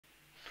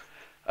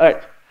All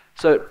right.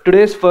 So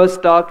today's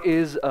first talk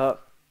is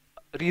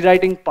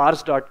rewriting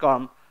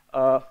parse.com.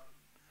 I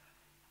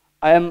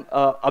am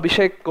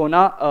Abhishek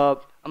Kona.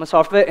 I'm a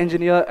software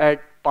engineer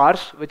at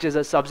Parse, which is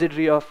a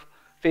subsidiary of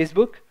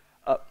Facebook.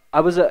 I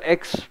was an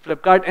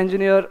ex-Flipkart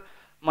engineer.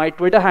 My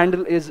Twitter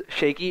handle is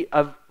Shaky.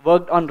 I've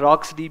worked on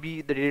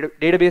RocksDB, the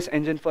database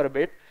engine, for a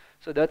bit.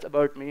 So that's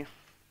about me.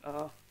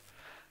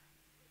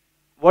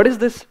 What is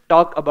this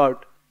talk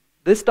about?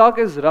 This talk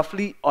is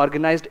roughly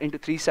organized into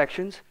 3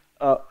 sections.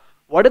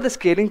 What are the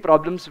scaling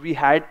problems we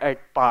had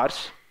at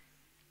Parse?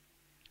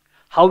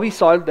 How we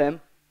solved them?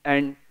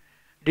 And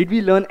did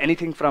we learn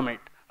anything from it?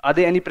 Are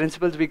there any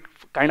principles we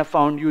kind of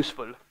found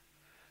useful?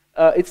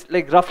 It's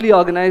like roughly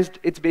organized.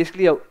 It's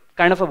basically a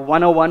kind of a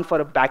 101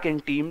 for a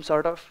backend team,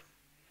 sort of.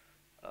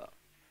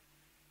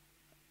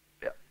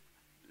 Yeah.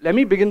 Let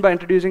me begin by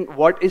introducing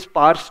what is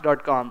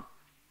parse.com.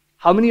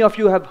 How many of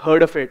you have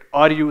heard of it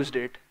or used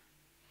it?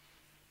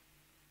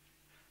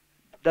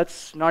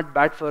 That's not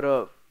bad for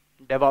a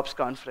DevOps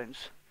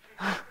conference.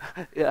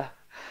 Yeah.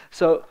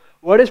 So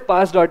what is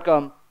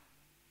parse.com?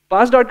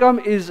 Parse.com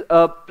is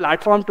a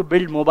platform to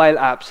build mobile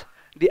apps.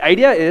 The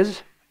idea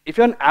is, if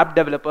you're an app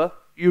developer,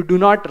 you do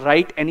not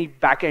write any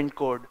backend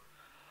code.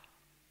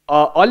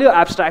 All your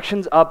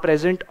abstractions are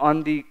present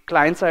on the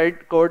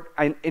client-side code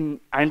in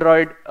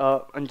Android,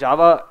 in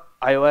Java,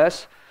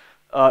 iOS,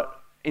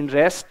 in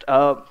REST,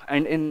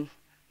 and in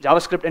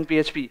JavaScript and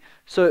PHP.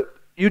 So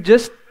you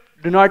just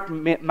do not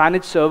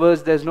manage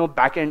servers. There's no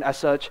backend as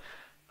such.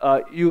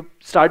 You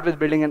start with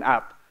building an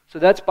app. So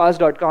that's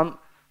parse.com.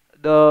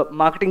 The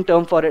marketing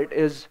term for it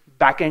is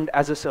backend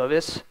as a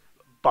service,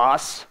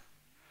 BaaS.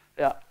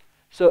 Yeah.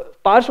 So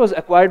Parse was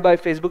acquired by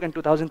Facebook in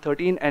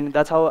 2013, and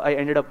that's how I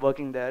ended up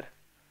working there.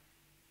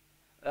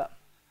 Yeah.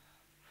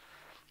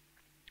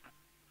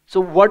 So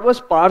what was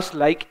Parse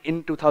like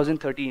in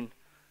 2013?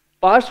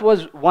 Parse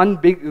was one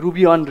big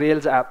Ruby on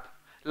Rails app,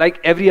 like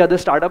every other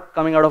startup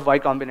coming out of Y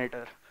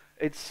Combinator.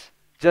 It's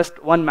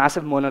just one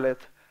massive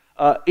monolith.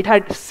 It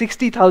had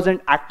 60,000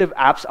 active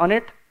apps on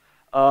it.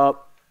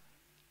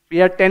 We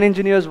had 10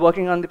 engineers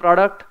working on the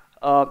product.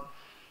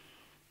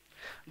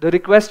 The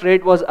request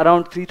rate was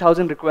around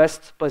 3,000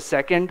 requests per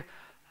second.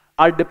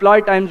 Our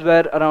deploy times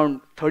were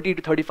around 30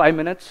 to 35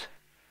 minutes.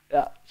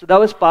 Yeah. So that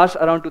was Parse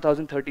around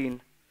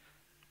 2013.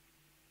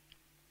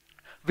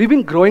 We've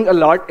been growing a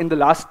lot in the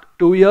last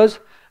 2 years.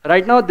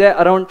 Right now, there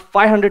are around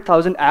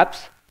 500,000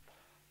 apps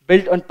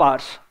built on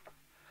Parse.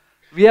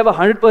 We have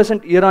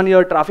 100%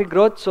 year-on-year traffic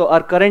growth, so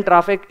our current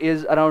traffic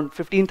is around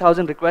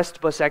 15,000 requests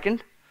per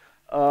second.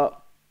 Our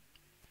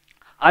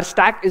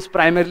stack is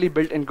primarily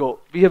built in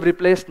Go. We have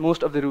replaced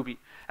most of the Ruby.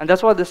 And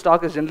that's what this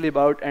talk is generally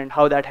about and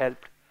how that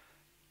helped.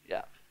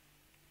 Yeah.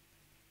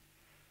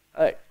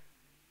 All right.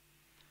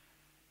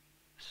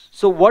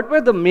 So what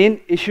were the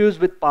main issues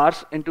with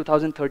Parse in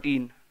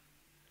 2013?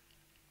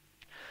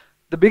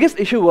 The biggest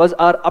issue was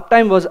our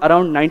uptime was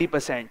around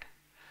 90%.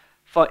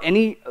 For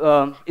any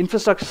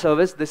infrastructure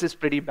service, this is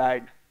pretty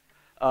bad.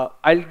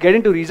 I'll get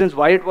into reasons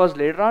why it was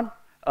later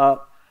on.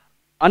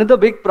 Another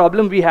big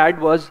problem we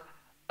had was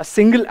a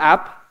single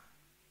app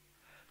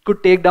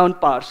could take down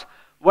Parse.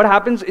 What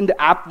happens in the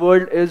app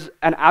world is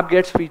an app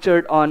gets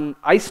featured on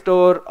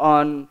iStore,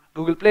 on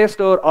Google Play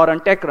Store, or on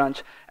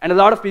TechCrunch, and a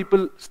lot of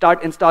people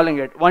start installing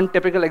it. One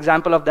typical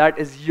example of that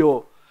is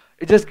Yo.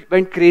 It just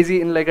went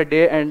crazy in like a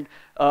day, and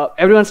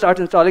everyone starts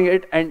installing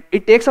it, and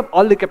it takes up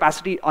all the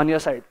capacity on your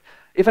side.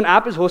 If an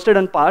app is hosted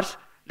on Parse,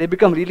 they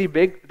become really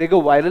big, they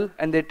go viral,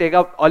 and they take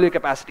up all your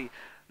capacity.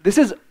 This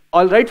is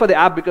all right for the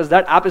app because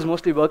that app is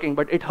mostly working,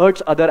 but it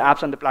hurts other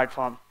apps on the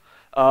platform.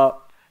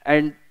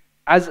 And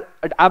as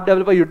an app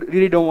developer, you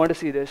really don't want to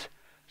see this.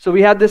 So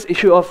we had this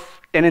issue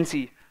of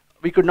tenancy.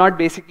 We could not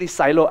basically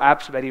silo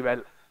apps very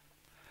well.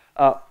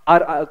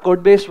 Our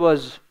code base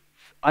was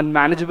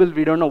unmanageable.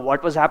 We don't know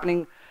what was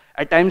happening.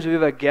 At times, we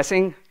were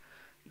guessing.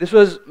 This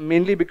was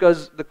mainly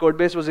because the code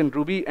base was in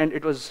Ruby, and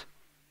it was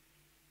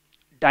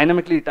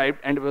dynamically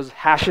typed, and it was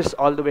hashes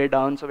all the way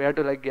down, so we had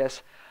to like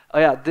guess, oh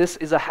yeah, this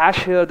is a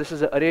hash here, this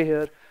is an array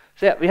here.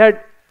 So yeah,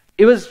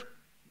 it was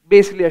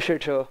basically a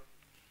shit show.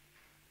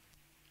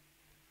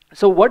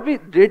 So what we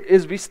did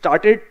is we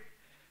started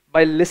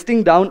by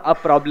listing down our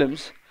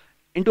problems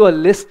into a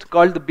list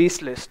called the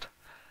beast list.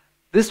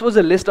 This was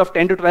a list of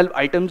 10 to 12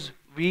 items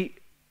we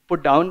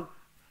put down,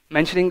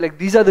 mentioning like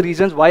these are the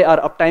reasons why our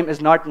uptime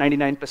is not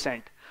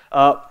 99%.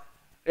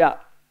 Yeah.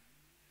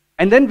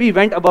 And then we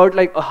went about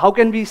like, how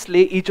can we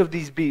slay each of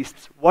these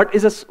beasts? What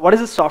is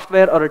a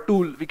software or a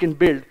tool we can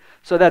build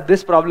so that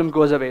this problem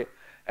goes away?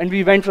 And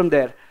we went from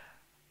there.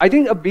 I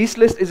think a beast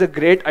list is a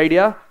great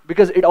idea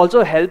because it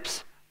also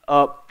helps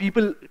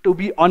people to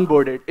be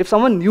onboarded. If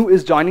someone new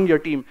is joining your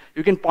team,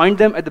 you can point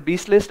them at the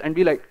beast list and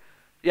be like,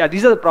 yeah,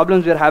 these are the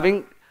problems we're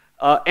having.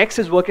 X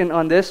is working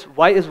on this,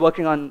 Y is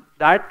working on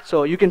that,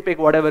 so you can pick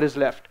whatever is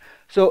left.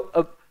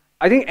 So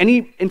I think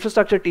any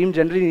infrastructure team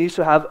generally needs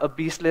to have a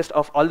beast list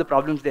of all the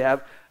problems they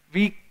have.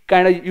 We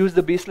kind of used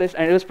the beast list,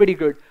 and it was pretty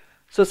good.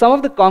 So some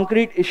of the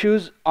concrete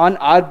issues on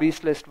our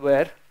beast list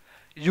were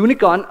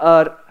Unicorn,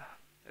 our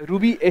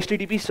Ruby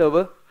HTTP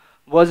server,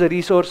 was a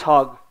resource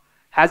hog.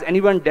 Has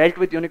anyone dealt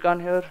with Unicorn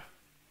here?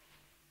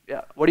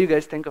 Yeah, what do you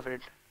guys think of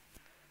it?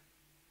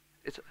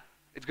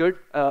 It's good?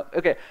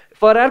 Okay,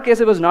 for our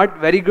case, it was not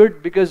very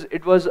good because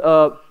it was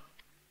a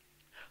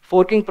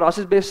forking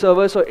process-based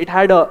server, so it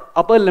had a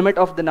upper limit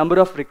of the number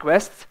of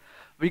requests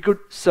we could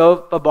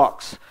serve per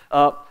box.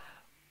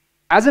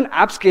 As an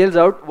app scales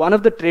out, one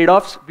of the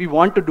trade-offs we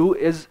want to do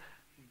is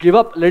give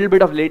up a little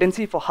bit of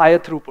latency for higher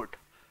throughput,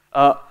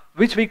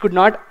 which we could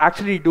not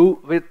actually do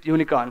with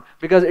Unicorn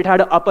because it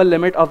had an upper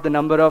limit of the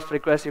number of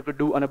requests you could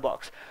do on a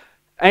box.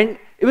 And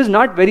it was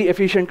not very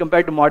efficient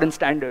compared to modern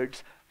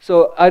standards.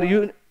 So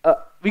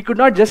we could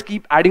not just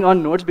keep adding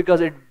on nodes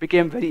because it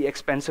became very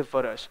expensive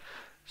for us.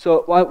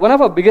 So one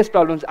of our biggest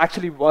problems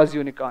actually was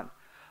Unicorn.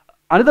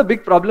 Another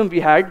big problem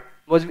we had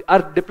was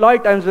our deploy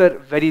times were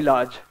very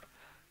large.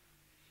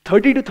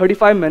 30 to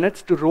 35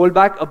 minutes to roll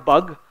back a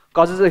bug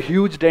causes a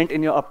huge dent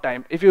in your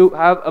uptime. If you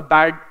have a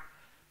bad,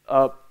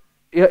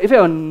 if you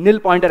have a nil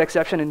pointer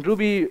exception in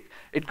Ruby,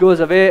 it goes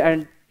away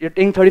and you're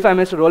taking 35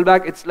 minutes to roll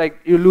back, it's like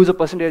you lose a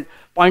percentage,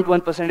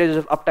 0.1%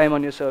 of uptime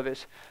on your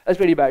service. That's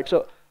pretty bad.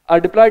 So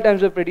our deploy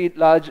times were pretty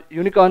large.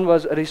 Unicorn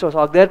was a resource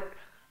hog. There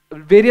are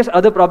various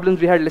other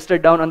problems we had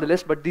listed down on the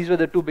list, but these were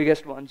the two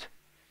biggest ones.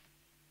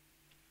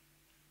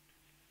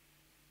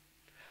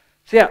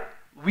 So yeah,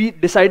 we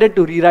decided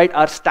to rewrite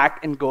our stack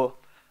in Go.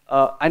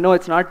 I know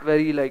it's not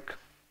very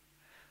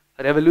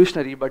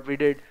revolutionary, but we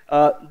did.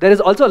 There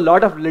is also a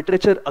lot of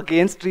literature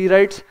against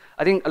rewrites.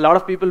 I think a lot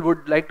of people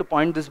would like to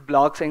point this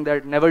blog saying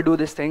that never do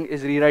this thing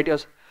is rewrite your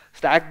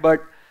stack,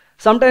 but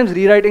sometimes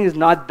rewriting is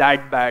not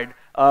that bad,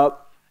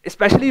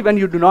 especially when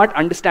you do not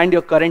understand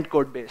your current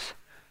code base.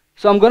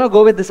 So I'm going to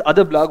go with this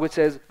other blog which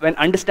says when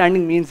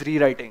understanding means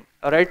rewriting.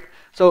 All right.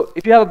 So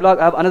if you have a blog,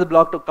 I have another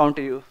blog to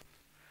counter you.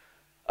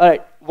 All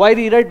right, why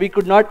rewrite? We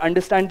could not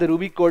understand the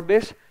Ruby code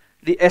base.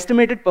 The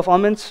estimated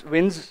performance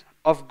wins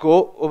of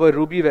Go over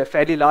Ruby were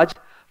fairly large,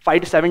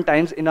 5 to 7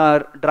 times in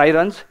our dry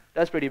runs.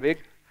 That's pretty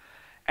big.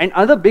 And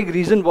another big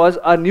reason was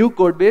our new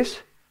code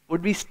base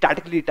would be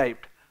statically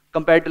typed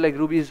compared to like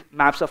Ruby's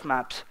maps of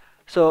maps.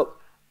 So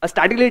a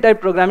statically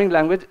typed programming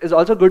language is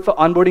also good for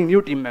onboarding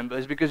new team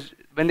members because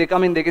when they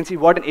come in, they can see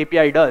what an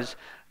API does.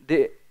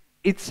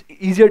 It's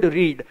easier to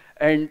read,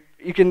 and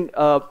you can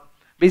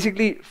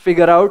basically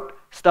figure out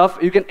stuff.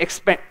 You can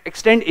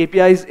extend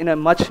APIs in a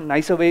much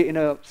nicer way in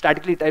a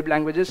statically typed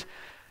languages.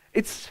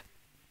 It's,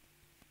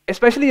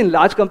 especially in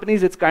large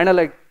companies, it's kind of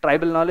like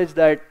tribal knowledge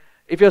that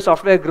if your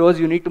software grows,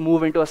 you need to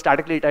move into a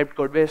statically typed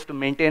code base to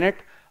maintain it.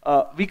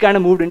 We kind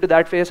of moved into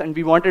that phase, and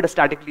we wanted a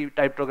statically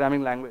typed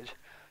programming language.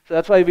 So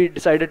that's why we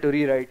decided to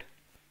rewrite.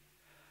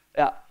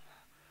 Yeah.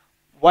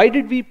 Why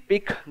did we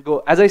pick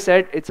Go? As I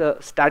said, it's a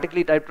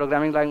statically typed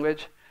programming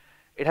language.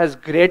 It has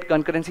great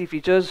concurrency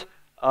features.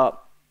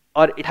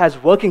 Or it has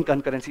working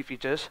concurrency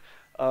features.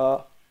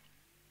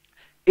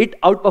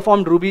 It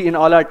outperformed Ruby in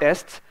all our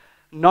tests,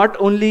 not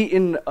only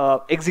in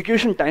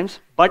execution times,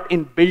 but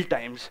in build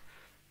times,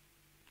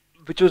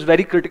 which was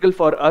very critical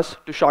for us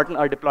to shorten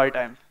our deploy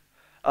time.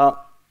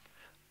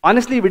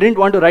 Honestly, we didn't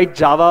want to write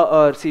Java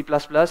or C++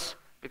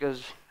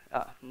 because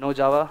no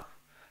Java,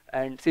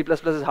 and C++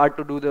 is hard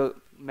to do the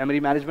memory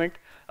management.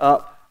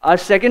 Our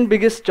second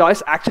biggest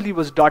choice actually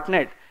was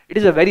 .NET. It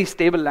is a very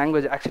stable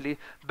language, actually.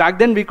 Back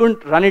then, we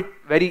couldn't run it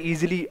very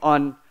easily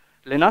on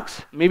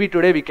Linux. Maybe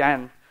today we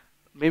can.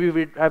 Maybe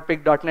we'd have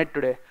picked .NET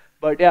today.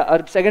 But yeah,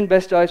 our second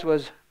best choice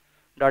was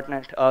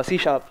 .NET, C#.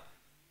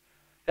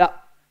 Yeah,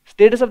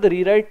 status of the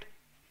rewrite.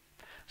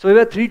 So we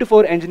were 3 to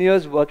 4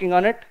 engineers working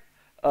on it.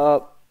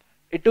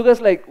 It took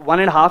us like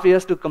 1.5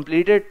 years to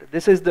complete it.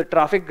 This is the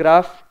traffic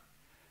graph,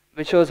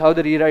 which shows how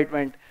the rewrite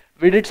went.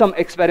 We did some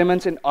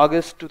experiments in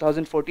August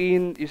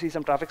 2014. You see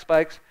some traffic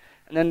spikes.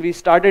 And then we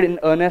started in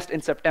earnest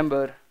in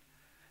September.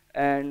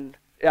 And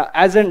yeah,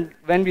 as and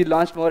when we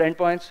launched more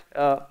endpoints,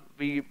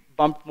 we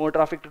bumped more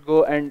traffic to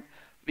Go, and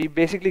we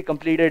basically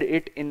completed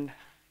it in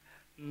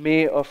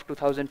May of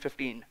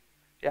 2015.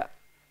 Yeah.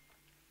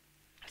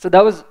 So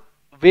that was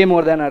way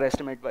more than our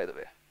estimate, by the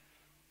way.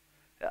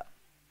 Yeah.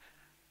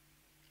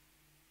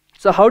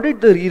 So how did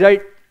the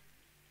rewrite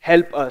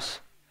help us?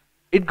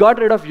 It got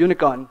rid of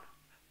Unicorn,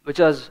 which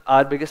was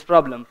our biggest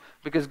problem.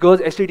 Because Go's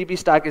HTTP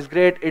stack is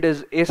great, it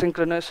is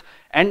asynchronous,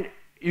 and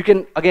you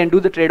can, again, do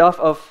the trade-off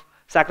of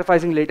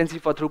sacrificing latency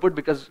for throughput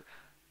because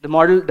the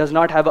model does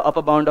not have an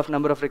upper bound of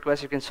number of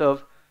requests you can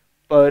serve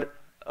per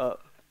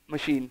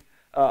machine.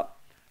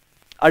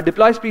 Our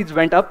deploy speeds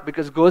went up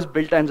because Go's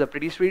build times are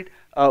pretty sweet.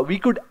 We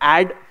could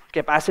add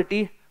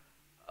capacity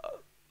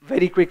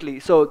very quickly.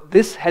 So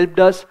this helped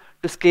us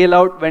to scale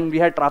out when we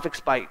had traffic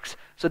spikes.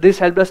 So this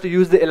helped us to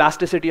use the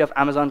elasticity of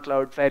Amazon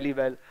Cloud fairly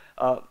well.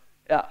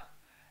 Yeah.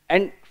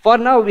 And for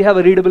now, we have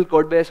a readable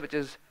code base, which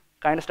is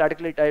kind of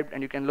statically typed,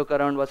 and you can look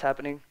around what's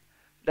happening.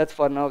 That's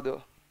for now,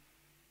 though.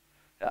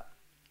 Yeah.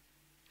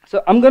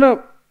 So I'm going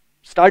to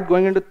start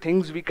going into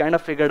things we kind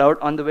of figured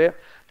out on the way.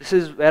 This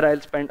is where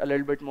I'll spend a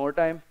little bit more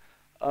time.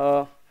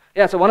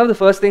 Yeah, so one of the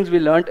first things we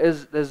learned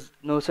is there's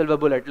no silver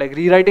bullet. Like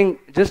rewriting,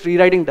 just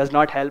rewriting does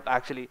not help,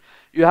 actually.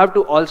 You have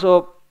to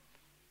also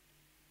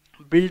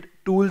build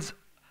tools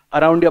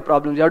around your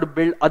problems. You have to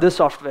build other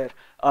software.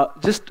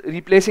 Just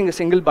replacing a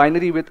single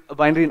binary with a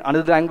binary in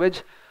another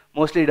language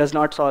mostly does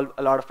not solve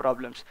a lot of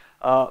problems.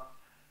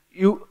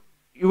 You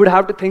would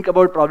have to think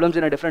about problems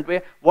in a different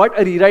way. What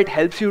a rewrite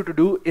helps you to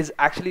do is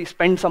actually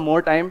spend some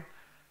more time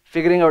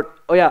figuring out,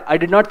 oh yeah, I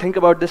did not think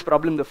about this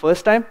problem the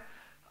first time.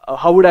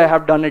 How would I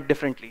have done it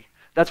differently?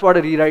 That's what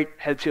a rewrite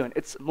helps you in.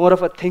 It's more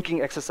of a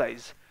thinking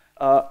exercise.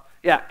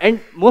 Yeah, and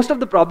most of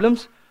the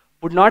problems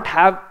would not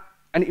have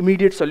an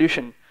immediate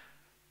solution.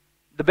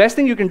 The best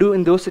thing you can do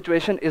in those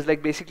situations is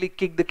like basically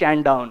kick the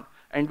can down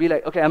and be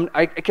like, okay,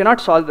 I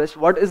cannot solve this.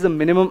 What is the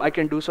minimum I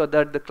can do so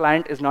that the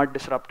client is not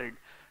disrupted?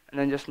 And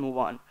then just move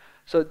on.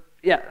 So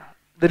yeah,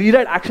 the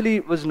rewrite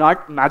actually was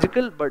not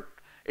magical, but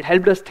it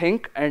helped us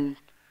think, and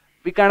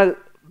we kind of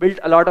built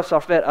a lot of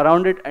software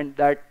around it, and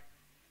that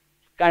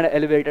kind of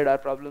elevated our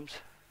problems.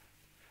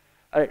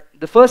 All right,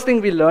 the first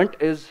thing we learned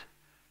is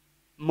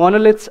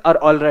monoliths are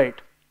all right.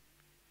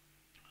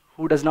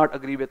 Who does not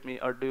agree with me,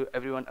 or do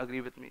everyone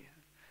agree with me?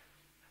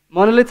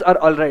 Monoliths are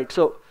all right.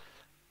 So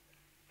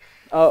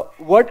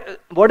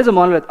what is a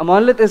monolith? A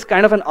monolith is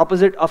kind of an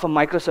opposite of a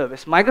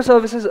microservice.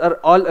 Microservices are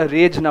all a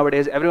rage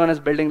nowadays. Everyone is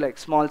building like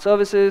small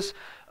services.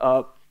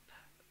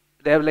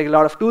 They have like a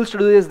lot of tools to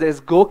do this.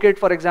 There's GoKit,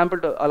 for example,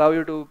 to allow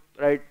you to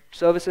write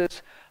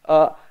services.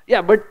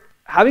 Yeah, but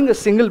having a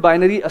single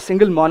binary, a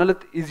single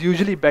monolith is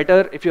usually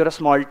better if you're a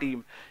small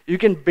team. You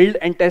can build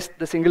and test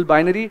the single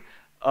binary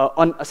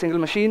on a single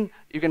machine.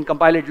 You can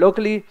compile it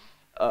locally.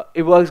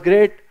 It works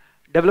great.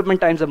 Development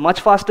times are much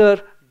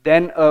faster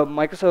than a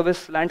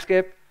microservice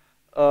landscape.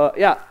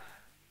 Yeah.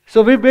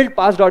 So we built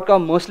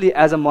pass.com mostly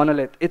as a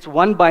monolith. It's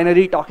one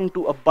binary talking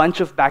to a bunch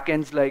of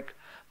backends like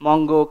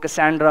Mongo,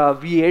 Cassandra,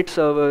 V8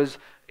 servers.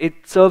 It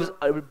serves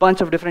a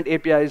bunch of different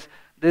APIs.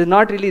 There's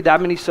not really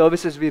that many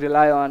services we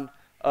rely on.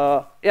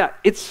 Yeah,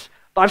 it's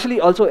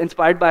partially also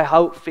inspired by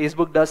how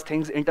Facebook does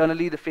things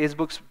internally. The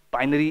Facebook's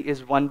binary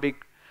is one big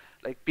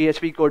like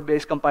PHP code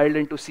base compiled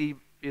into C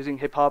using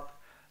hip hop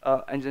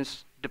and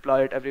just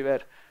deploy it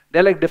everywhere. There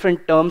are like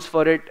different terms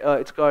for it.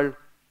 It's called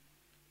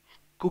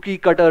cookie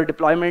cutter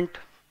deployment,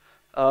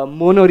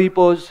 mono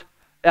repos.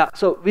 Yeah,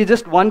 so we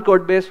just one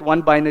code base,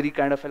 one binary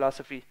kind of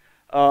philosophy.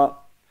 Other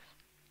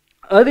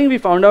thing we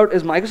found out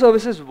is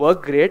microservices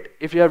work great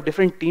if you have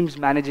different teams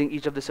managing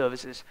each of the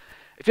services.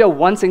 If you have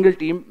one single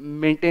team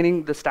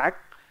maintaining the stack,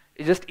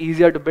 it's just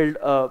easier to build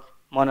a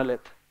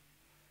monolith.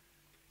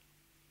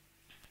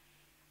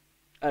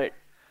 All right.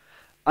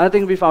 Another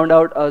thing we found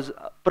out was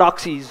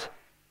proxies.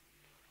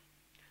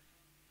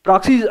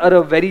 Proxies are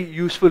a very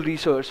useful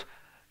resource.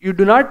 You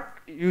do not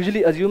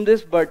usually assume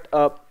this, but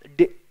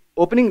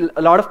opening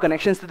a lot of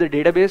connections to the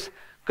database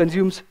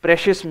consumes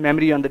precious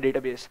memory on the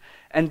database.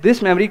 And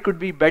this memory could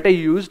be better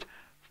used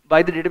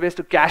by the database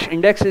to cache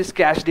indexes,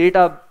 cache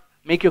data,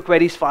 make your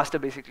queries faster,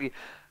 basically.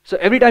 So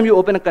every time you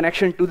open a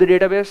connection to the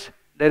database,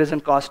 there is a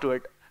cost to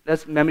it.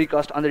 There's memory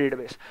cost on the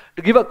database.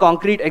 To give a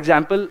concrete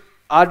example,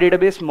 our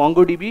database,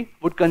 MongoDB,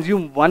 would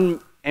consume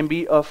 1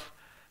 MB of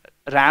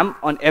RAM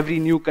on every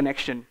new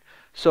connection.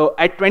 So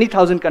at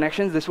 20,000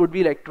 connections, this would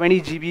be like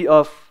 20 GB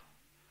of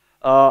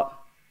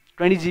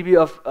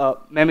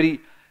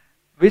memory,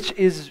 which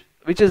is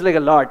like a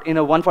lot. In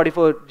a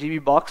 144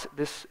 GB box,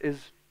 this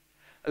is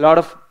a lot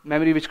of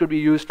memory which could be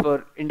used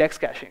for index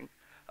caching.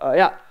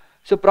 Yeah.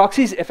 So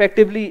proxies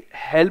effectively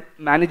help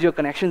manage your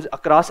connections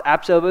across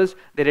app servers.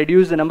 They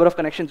reduce the number of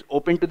connections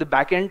open to the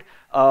backend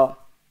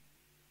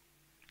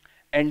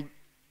and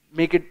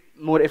make it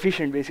more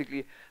efficient,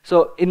 basically.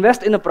 So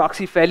invest in a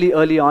proxy fairly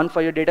early on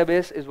for your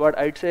database is what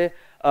I'd say.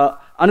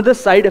 Another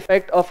side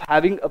effect of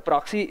having a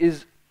proxy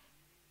is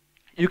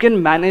you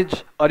can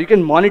manage or you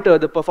can monitor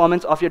the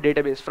performance of your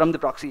database from the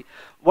proxy.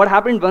 What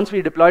happened once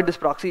we deployed this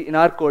proxy in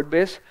our code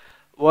base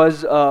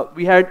was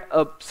we had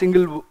a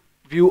single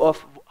view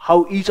of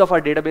how each of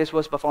our database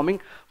was performing.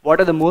 What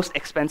are the most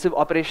expensive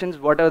operations?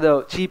 What are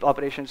the cheap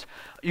operations?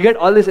 You get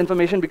all this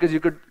information because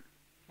you could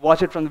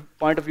watch it from the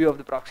point of view of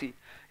the proxy.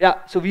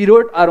 Yeah, so we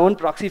wrote our own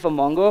proxy for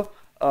Mongo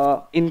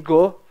in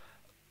Go.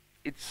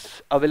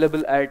 It's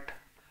available at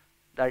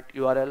that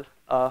URL.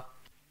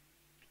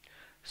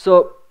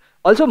 So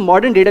also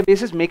modern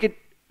databases make it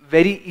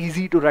very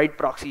easy to write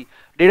proxy.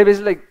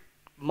 Databases like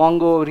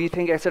Mongo,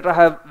 Rethink, etc.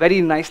 have very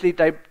nicely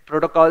typed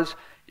protocols.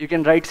 You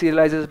can write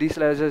serializers,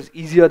 deserializers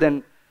easier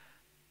than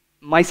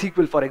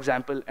MySQL, for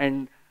example,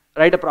 and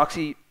write a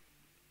proxy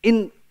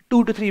in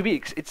 2 to 3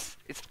 weeks. It's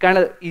kind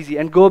of easy,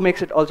 and Go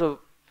makes it also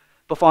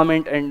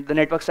performant, and the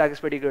network stack is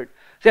pretty good.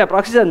 So yeah,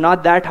 proxies are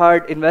not that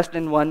hard. Invest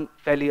in one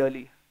fairly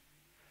early.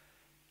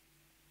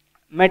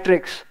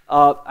 Metrics.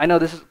 I know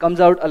this comes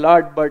out a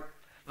lot, but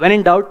when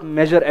in doubt,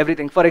 measure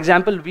everything. For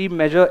example, we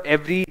measure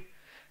every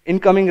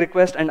incoming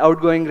request and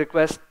outgoing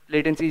request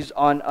latencies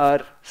on our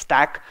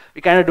stack.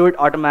 We kind of do it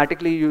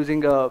automatically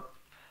using a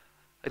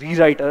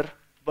rewriter,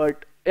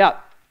 but yeah,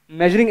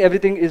 measuring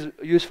everything is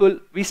useful.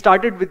 We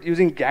started with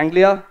using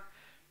Ganglia.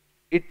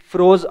 It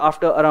froze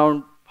after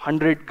around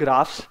 100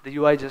 graphs. The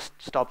UI just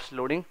stops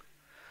loading.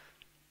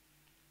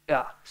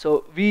 Yeah,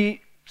 so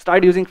we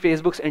started using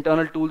Facebook's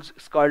internal tools.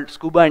 It's called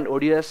Scuba and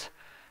ODS.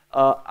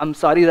 I'm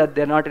sorry that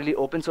they're not really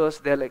open source.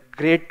 They're like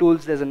great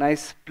tools. There's a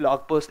nice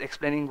blog post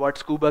explaining what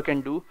Scuba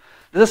can do.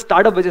 There's a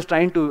startup which is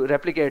trying to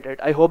replicate it.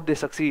 I hope they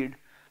succeed.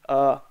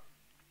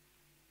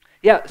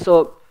 Yeah,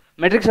 so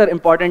metrics are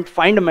important.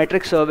 Find a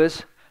metric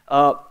service.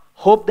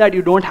 Hope that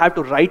you don't have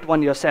to write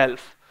one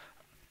yourself.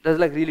 That's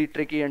like really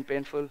tricky and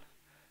painful.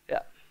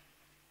 Yeah.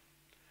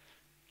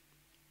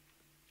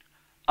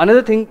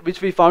 Another thing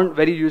which we found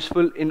very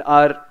useful in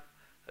our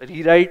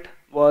rewrite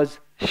was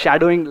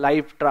shadowing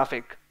live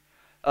traffic.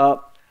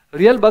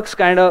 Real bugs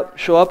kind of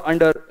show up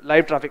under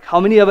live traffic. How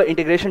many other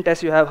integration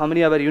tests you have, how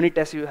many other unit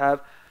tests you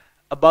have,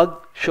 a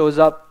bug shows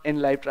up in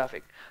live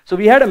traffic. So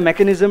we had a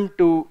mechanism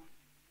to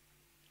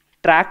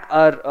track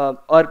our,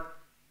 or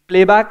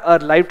playback our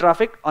live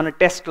traffic on a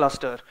test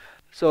cluster.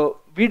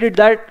 So we did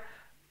that,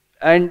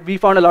 and we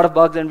found a lot of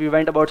bugs, and we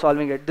went about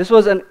solving it. This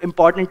was an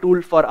important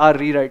tool for our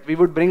rewrite. We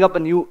would bring up a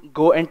new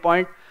Go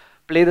endpoint,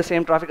 play the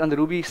same traffic on the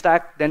Ruby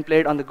stack, then play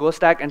it on the Go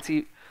stack, and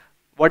see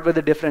what were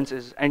the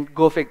differences, and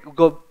go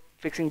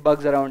fixing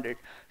bugs around it.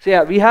 So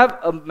yeah, we have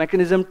a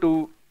mechanism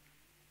to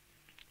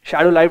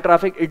shadow live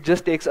traffic. It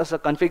just takes us a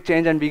config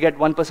change, and we get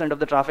 1% of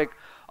the traffic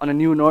on a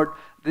new node.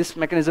 This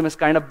mechanism is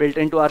kind of built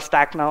into our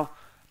stack now.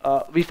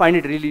 We find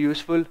it really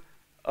useful.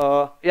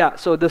 Yeah,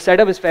 so the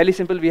setup is fairly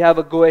simple. We have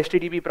a Go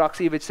HTTP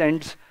proxy which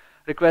sends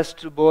requests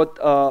to both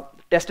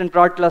test and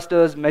prod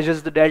clusters,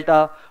 measures the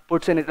delta,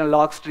 puts in it in a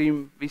log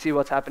stream. We see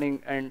what's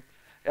happening, and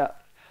yeah.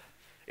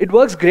 It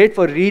works great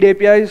for read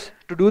APIs.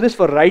 To do this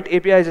for write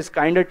APIs is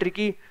kind of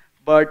tricky,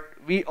 but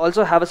we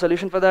also have a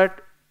solution for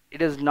that.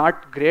 It is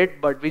not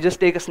great, but we just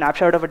take a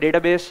snapshot of a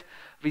database.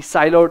 We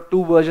silo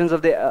 2 versions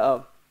of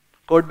the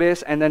code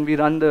base, and then we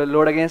run the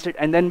load against it,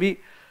 and then we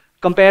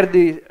compare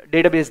the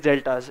database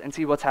deltas and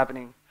see what's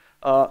happening.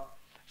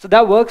 So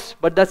that works,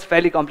 but that's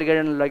fairly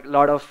complicated and like a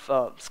lot of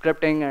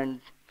scripting,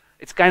 and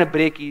it's kind of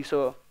breaky.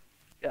 So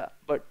yeah,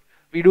 but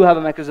we do have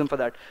a mechanism for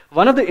that.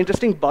 One of the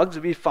interesting bugs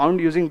we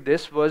found using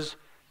this was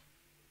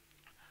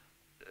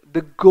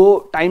the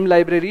Go time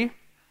library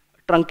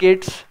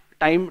truncates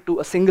time to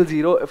a single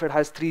 0 if it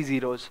has 3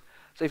 zeros.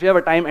 So if you have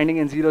a time ending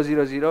in 0,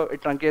 0, 0,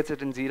 it truncates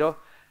it in 0,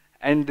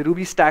 and the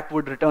Ruby stack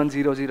would return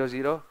 0, 0,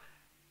 0.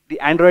 The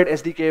Android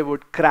SDK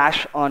would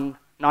crash on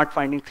not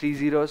finding 3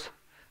 zeros.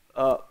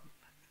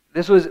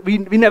 We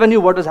never knew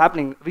what was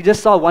happening. We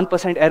just saw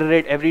 1% error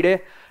rate every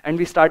day, and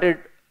we started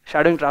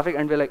shadowing traffic,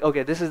 and we're like,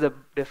 okay, this is the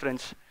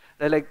difference.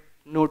 They're like,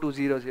 no 2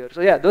 zeros here. So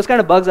yeah, those kind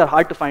of bugs are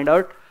hard to find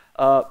out.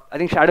 I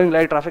think shadowing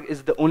live traffic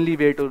is the only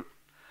way to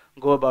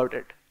go about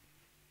it.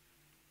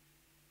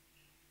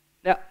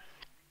 Yeah.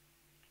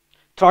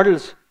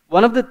 Throttles.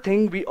 One of the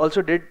things we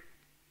also did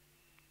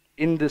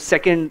in the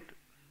second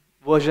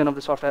version of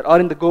the software, or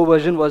in the Go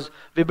version, was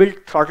we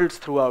built throttles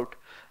throughout.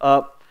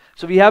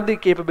 So we have the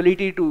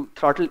capability to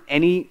throttle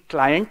any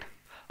client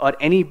or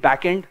any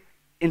backend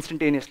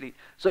instantaneously.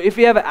 So if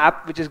we have an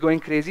app which is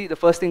going crazy, the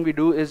first thing we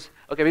do is,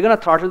 okay, we're going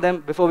to throttle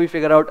them before we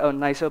figure out a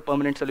nicer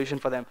permanent solution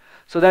for them.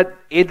 So that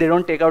A, they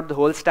don't take out the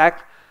whole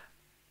stack,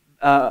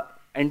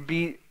 and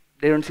B,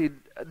 they don't see,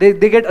 they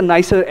get a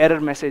nicer error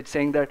message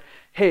saying that,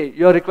 hey,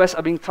 your requests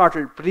are being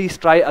throttled, please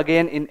try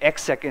again in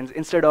X seconds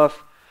instead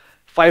of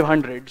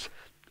 500s,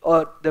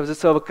 or there was a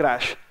server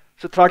crash.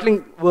 So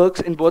throttling works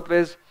in both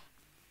ways.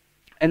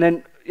 And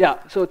then, yeah,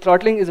 so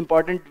throttling is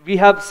important. We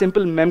have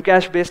simple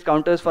memcache-based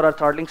counters for our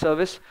throttling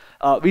service.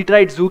 We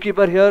tried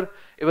Zookeeper here.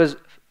 It was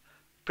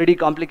pretty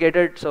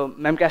complicated, so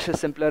memcache is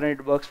simpler and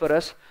it works for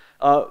us.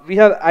 We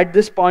have, at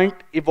this point,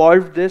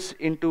 evolved this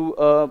into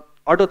an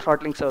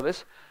auto-throttling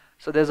service.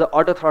 So there's an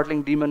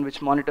auto-throttling daemon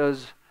which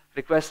monitors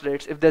request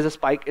rates. If there's a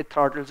spike, it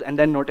throttles and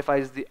then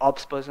notifies the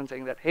ops person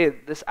saying that, hey,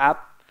 this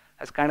app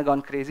has kind of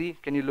gone crazy.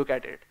 Can you look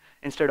at it?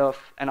 Instead of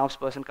an ops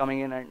person coming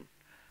in and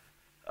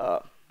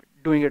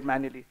doing it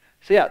manually.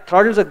 So yeah,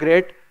 throttles are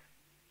great.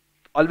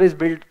 Always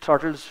build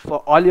throttles for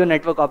all your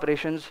network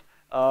operations.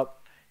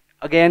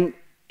 Again,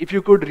 if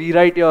you could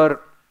rewrite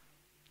your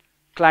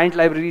client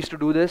libraries to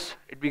do this,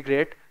 it'd be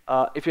great.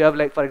 If you have,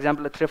 like, for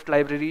example, a thrift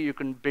library, you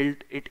can build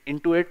it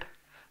into it.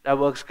 That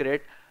works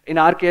great. In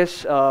our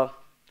case,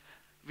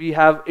 we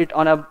have it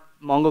on a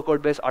Mongo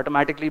code base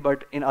automatically,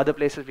 but in other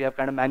places, we have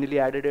kind of manually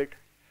added it.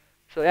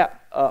 So yeah,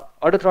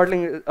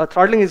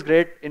 throttling is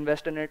great.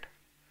 Invest in it.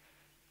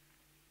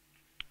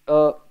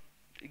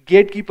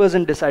 Gatekeepers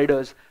and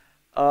deciders.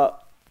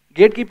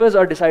 Gatekeepers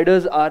or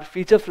deciders are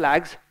feature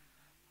flags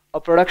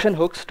or production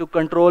hooks to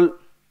control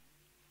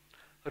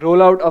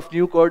rollout of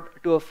new code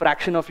to a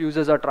fraction of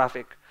users or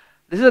traffic.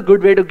 This is a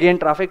good way to gain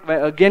traffic,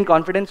 gain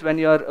confidence when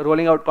you're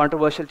rolling out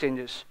controversial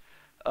changes.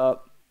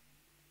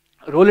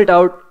 Roll it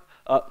out,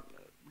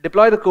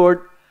 deploy the code,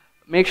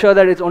 make sure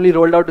that it's only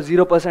rolled out to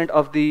 0%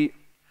 of the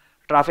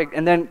traffic,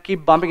 and then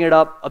keep bumping it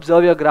up,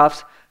 observe your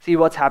graphs, see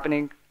what's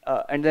happening,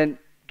 and then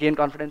gain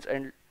confidence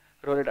and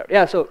roll it out.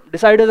 Yeah, so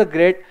deciders are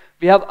great.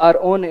 We have our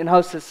own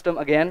in-house system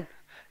again.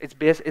 It's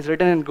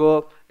written in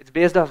Go. It's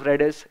based off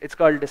Redis. It's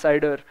called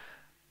Decider.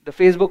 The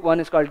Facebook one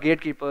is called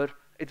Gatekeeper.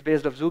 It's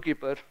based off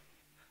Zookeeper.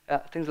 Yeah,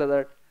 things like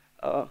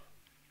that.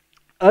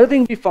 Other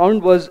thing we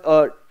found was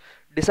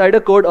decider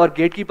code or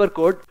gatekeeper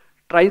code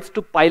tries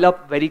to pile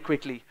up very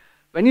quickly.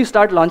 When you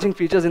start launching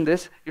features in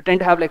this, you tend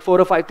to have like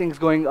 4 or 5 things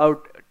going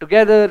out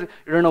together.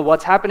 You don't know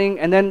what's happening,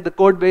 and then the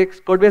code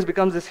base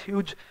becomes this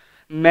huge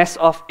mess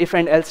of if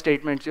and else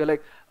statements. You're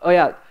like, oh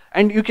yeah,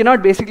 and you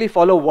cannot basically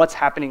follow what's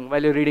happening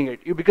while you're reading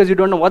it, because you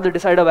don't know what the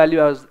decider value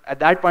was at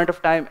that point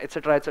of time,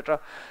 etc., etc.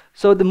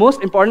 So the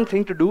most important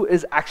thing to do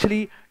is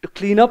actually to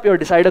clean up your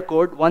decider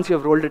code once you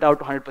have rolled it out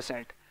to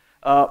 100%.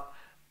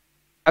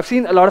 I've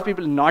seen a lot of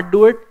people not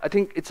do it. I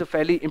think it's a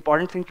fairly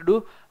important thing to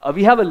do.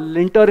 We have a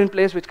linter in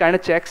place which kind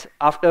of checks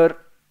after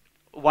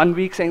 1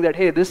 week saying that,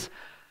 hey, this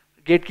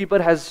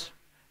gatekeeper has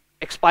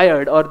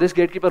expired, or this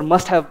gatekeeper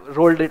must have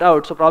rolled it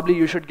out, so probably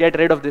you should get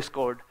rid of this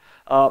code.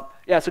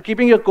 Yeah, so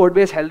keeping your code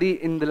base healthy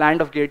in the land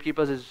of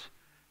gatekeepers is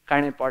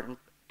kind of important.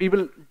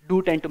 People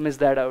do tend to miss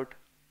that out.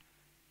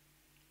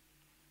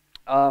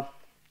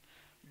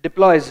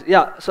 Deploys,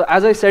 yeah, so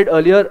as I said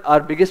earlier, our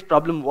biggest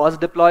problem was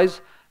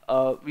deploys.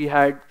 We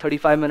had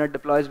 35-minute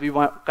deploys. We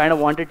kind of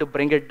wanted to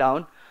bring it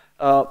down.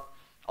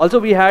 Also,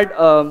 we had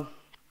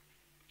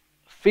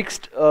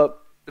fixed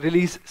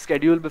release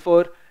schedule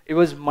before. It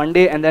was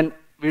Monday, and then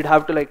we'd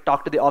have to like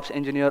talk to the ops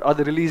engineer or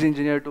the release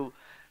engineer to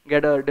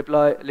get a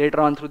deploy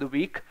later on through the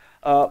week.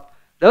 That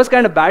was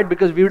kind of bad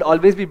because we would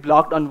always be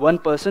blocked on one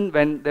person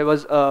when there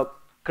was a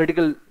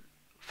critical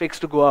fix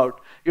to go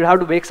out. You'd have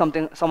to wake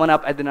someone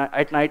up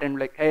at night and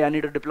like, hey, I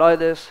need to deploy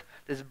this.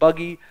 This is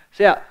buggy.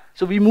 So yeah,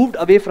 so we moved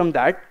away from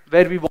that,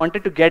 where we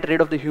wanted to get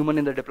rid of the human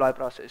in the deploy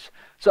process.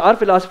 So our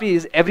philosophy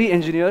is every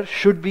engineer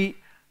should be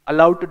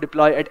allowed to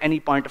deploy at any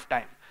point of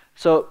time.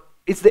 So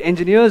it's the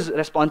engineer's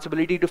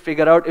responsibility to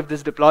figure out if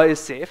this deploy is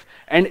safe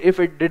and if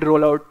it did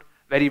roll out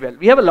very well.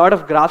 We have a lot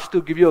of graphs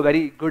to give you a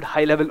very good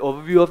high-level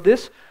overview of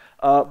this,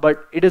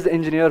 but it is the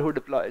engineer who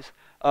deploys.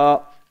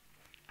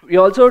 We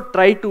also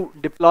try to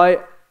deploy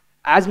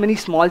as many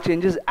small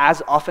changes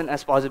as often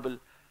as possible.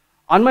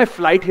 On my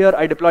flight here,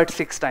 I deployed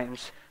 6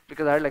 times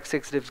because I had like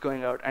 6 diffs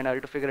going out and I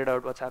had to figure it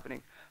out what's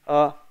happening.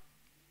 So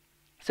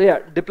yeah,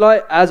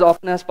 deploy as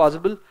often as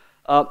possible.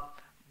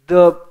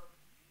 The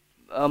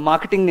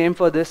marketing name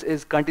for this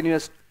is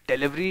continuous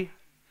delivery.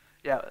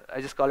 Yeah, I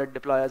just call it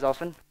deploy as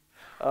often.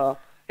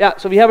 Yeah,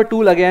 so we have a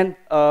tool again.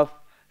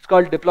 It's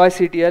called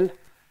deploy-ctl.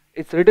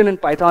 It's written in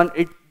Python.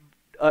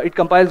 It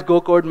compiles Go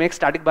code, makes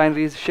static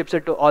binaries, ships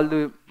it to all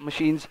the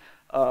machines.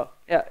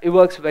 Yeah, it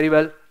works very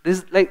well. This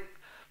is like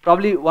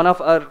probably one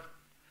of our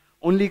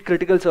only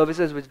critical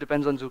services which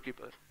depends on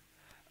Zookeeper.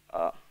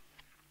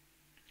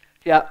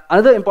 Yeah,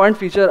 another important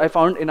feature I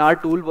found in our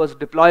tool was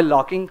deploy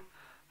locking.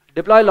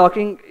 Deploy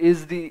locking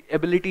is the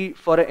ability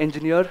for an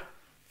engineer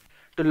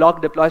to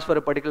lock deploys for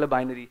a particular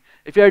binary.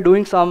 If you are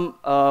doing some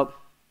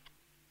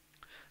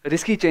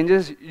risky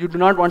changes, you do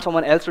not want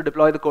someone else to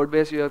deploy the code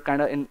base you're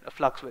kind of in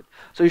flux with.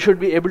 So you should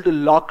be able to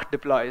lock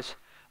deploys.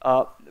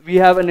 We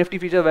have a nifty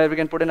feature where we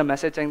can put in a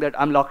message saying that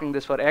I'm locking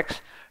this for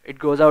X. It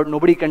goes out,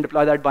 nobody can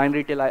deploy that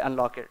binary till I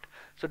unlock it.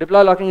 So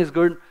deploy locking is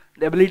good.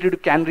 The ability to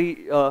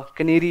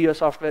canary your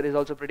software is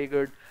also pretty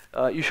good.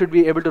 You should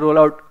be able to roll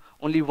out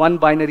only one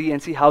binary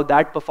and see how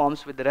that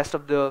performs with the rest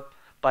of the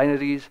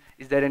binaries.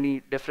 Is there any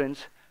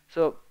difference?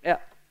 So yeah,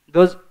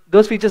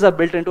 those features are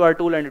built into our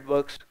tool and it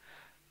works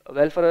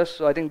well for us.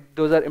 So I think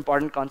those are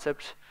important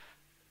concepts.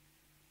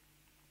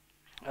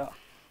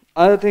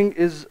 Another thing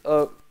is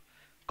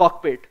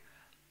Cockpit.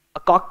 A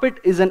cockpit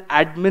is an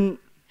admin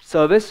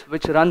service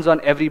which runs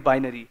on every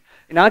binary.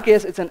 In our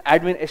case, it's an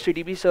admin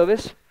HTTP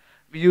service.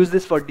 We use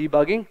this for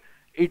debugging.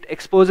 It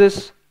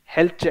exposes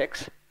health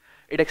checks.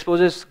 It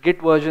exposes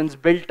Git versions,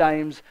 build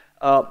times,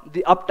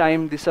 the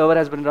uptime the server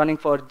has been running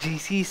for,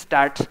 GC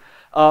stats.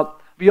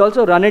 We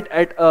also run it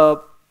at a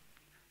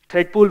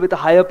thread pool with a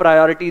higher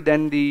priority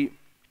than the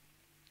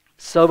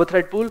server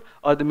thread pool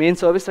or the main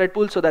service thread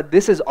pool, so that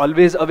this is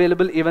always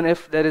available even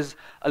if there is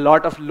a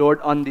lot of load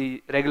on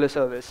the regular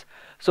service.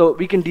 So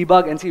we can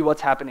debug and see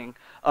what's happening.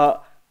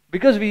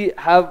 Because we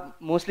have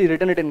mostly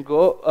written it in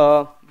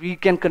Go, we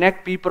can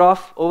connect pprof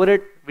over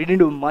it. We didn't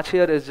do much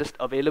here, it's just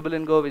available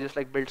in Go. We just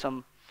like built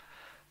some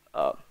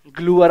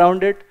glue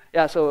around it.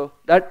 Yeah, so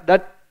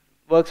that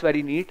works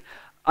very neat.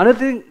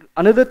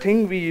 Another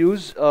thing we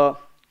use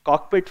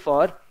Cockpit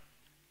for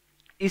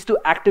is to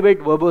activate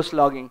verbose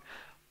logging.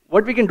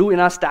 What we can do in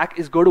our stack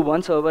is go to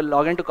one server,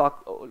 log into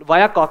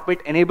via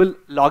Cockpit, enable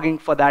logging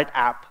for that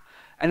app.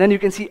 And then you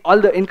can see all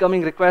the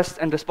incoming requests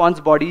and response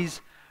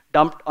bodies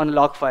dumped on a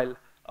log file.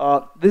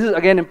 This is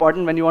again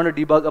important when you want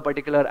to debug a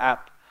particular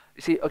app.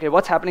 You see, okay,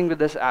 what's happening with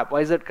this app?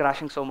 Why is it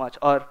crashing so much?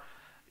 Or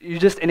you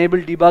just enable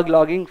debug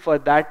logging for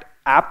that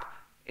app,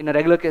 in a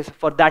regular case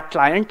for that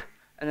client,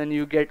 and then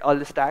you get all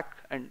the stack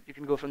and you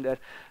can go from there.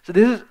 So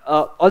this is,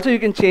 also you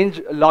can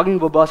change logging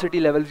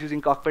verbosity levels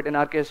using Cockpit. In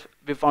our case,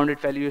 we found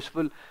it fairly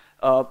useful.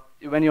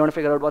 When you want to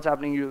figure out what's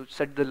happening, you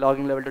set the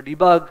logging level to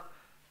debug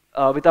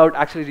without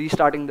actually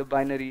restarting the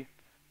binary.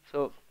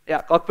 So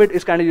yeah, Cockpit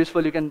is kind of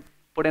useful. You can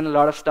put in a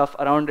lot of stuff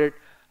around it.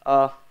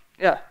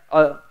 Yeah,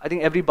 I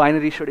think every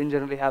binary should in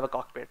general have a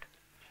Cockpit.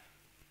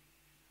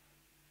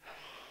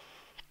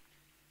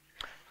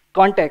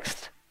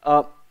 Context.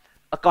 A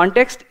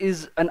context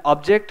is an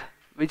object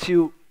which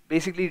you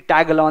basically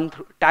tag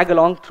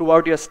along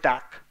throughout your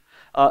stack.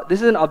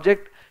 This is an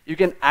object you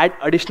can add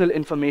additional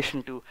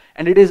information to,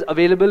 and it is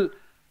available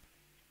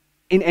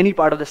in any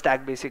part of the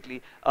stack,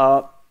 basically.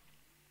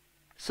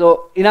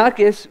 So in our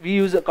case, we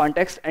use a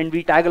context, and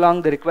we tag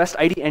along the request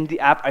ID and the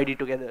app ID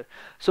together.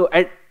 So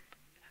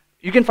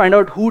you can find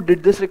out who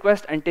did this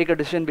request and take a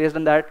decision based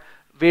on that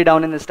way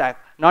down in the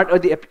stack. Not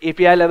at the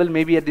API level,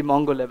 maybe at the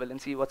Mongo level, and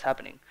see what's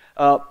happening.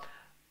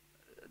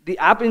 The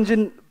app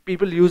engine,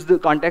 people use the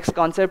context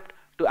concept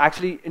to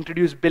actually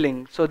introduce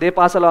billing. So they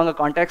pass along a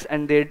context,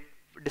 and they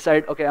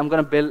decide, OK, I'm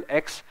going to bill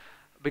X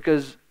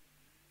because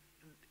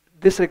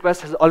this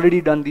request has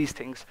already done these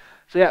things.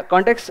 So yeah,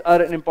 contexts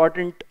are an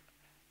important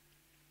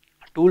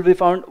tool we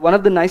found. One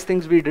of the nice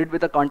things we did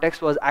with a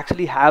context was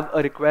actually have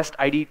a request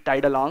ID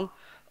tied along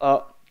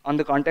on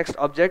the context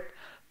object,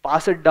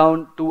 pass it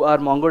down to our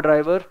Mongo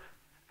driver,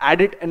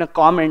 add it in a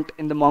comment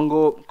in the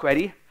Mongo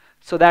query,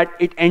 so that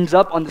it ends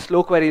up on the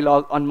slow query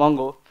log on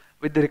Mongo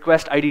with the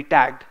request ID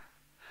tagged.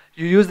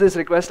 You use this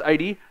request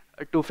ID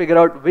to figure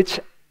out which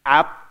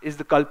app is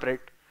the culprit,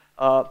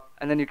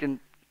 and then you can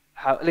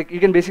you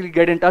can basically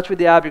get in touch with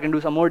the app. You can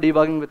do some more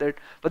debugging with it.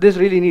 But this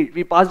is really neat.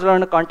 We passed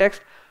around a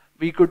context.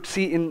 We could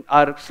see in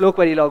our slow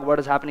query log what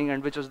is happening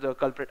and which was the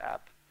culprit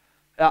app.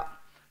 Yeah.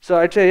 So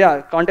I'd say,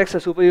 yeah, contexts are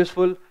super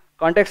useful.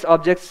 Context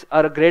objects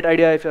are a great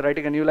idea if you're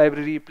writing a new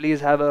library.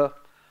 Please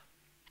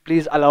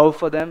allow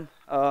for them.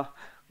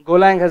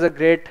 Golang has a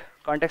great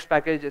context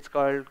package. It's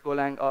called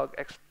Golang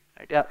org-x.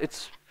 Right? Yeah,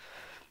 it's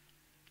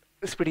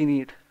pretty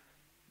neat.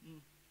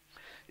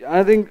 Yeah,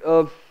 I think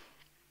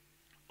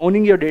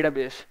owning your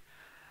database.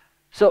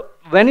 So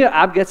when your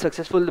app gets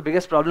successful, the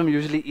biggest problem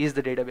usually is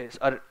the database,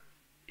 or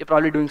you're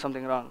probably doing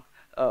something wrong.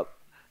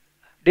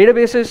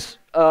 Databases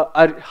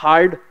are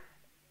hard,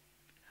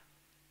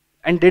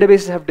 and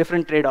databases have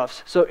different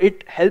trade-offs. So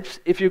it helps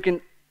if you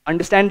can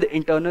understand the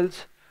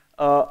internals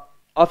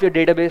of your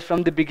database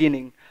from the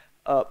beginning.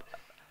 Modern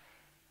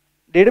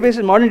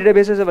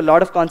databases have a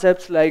lot of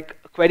concepts like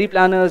query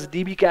planners,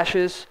 DB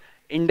caches,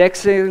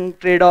 indexing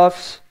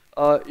trade-offs.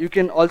 You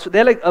can also,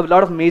 there are like a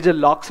lot of major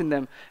locks in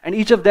them, and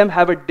each of them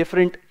have a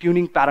different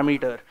tuning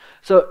parameter.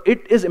 So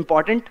it is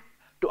important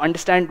to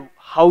understand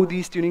how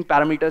these tuning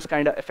parameters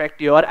kind of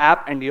affect your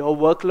app and your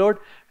workload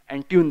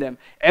and tune them.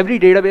 Every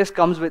database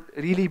comes with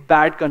really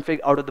bad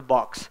config out of the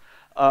box.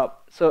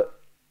 So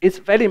it's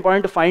fairly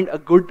important to find a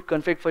good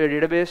config for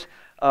your database.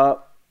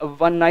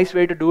 One nice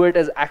way to do it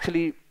is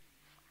actually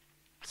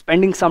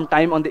spending some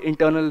time on the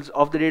internals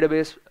of the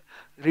database,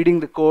 reading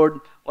the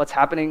code, what's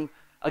happening.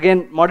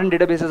 Again, modern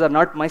databases are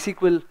not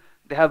MySQL.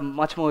 They have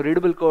much more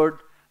readable code.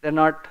 They're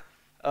not,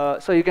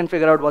 so you can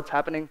figure out what's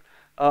happening.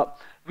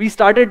 We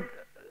started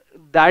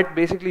that,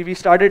 basically, we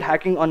started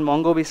hacking on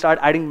Mongo. We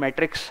started adding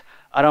metrics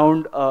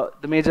around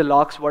the major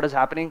locks, what is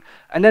happening.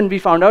 And then we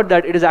found out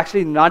that it is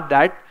actually not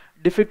that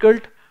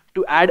difficult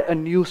to add a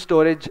new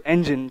storage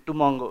engine to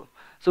Mongo.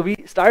 So we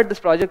started this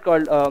project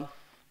called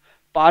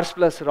Parse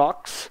plus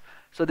Rocks.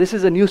 So this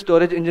is a new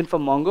storage engine for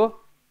Mongo.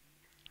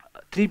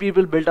 3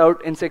 people built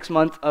out in 6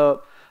 months a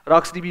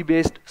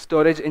RocksDB-based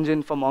storage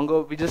engine for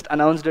Mongo. We just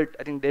announced it,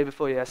 I think, day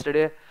before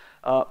yesterday.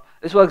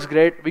 This works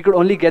great. We could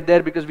only get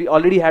there because we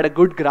already had a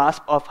good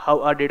grasp of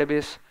how our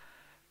database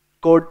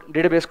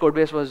code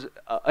base was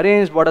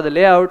arranged, what are the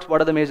layouts,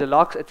 what are the major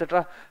locks,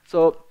 etc.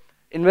 So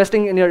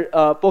investing in your,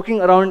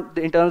 poking around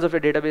the internals of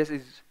your database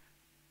is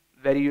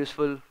very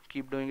useful.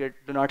 Keep doing it.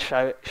 Do not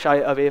shy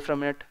away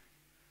from it.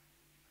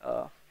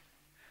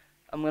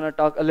 I'm going to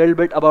talk a little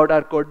bit about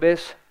our code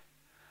base.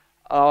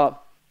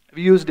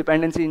 We use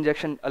dependency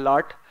injection a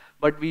lot,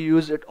 but we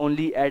use it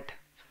only at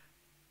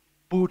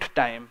boot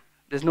time.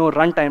 There's no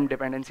runtime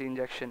dependency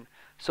injection.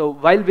 So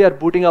while we are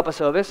booting up a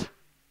service,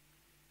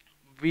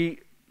 we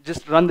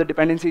just run the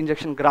dependency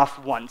injection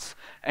graph once,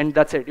 and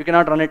that's it. You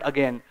cannot run it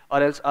again,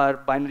 or else our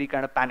binary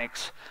kind of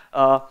panics.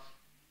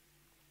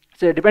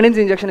 So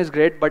dependency injection is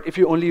great, but if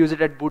you only use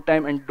it at boot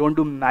time and don't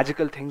do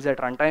magical things at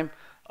runtime,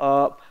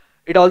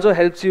 it also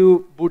helps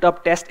you boot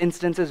up test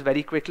instances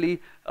very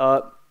quickly.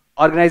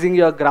 Organizing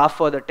your graph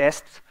for the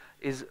tests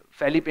is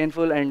fairly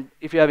painful, and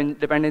if you have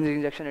dependency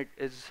injection, it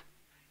is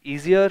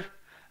easier.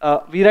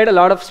 We write a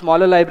lot of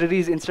smaller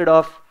libraries instead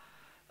of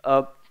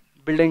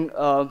building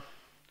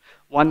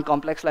one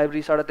complex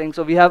library sort of thing.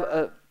 So we have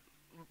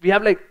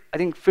like, I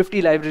think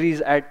 50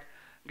 libraries at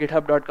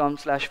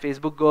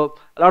github.com/FacebookGo.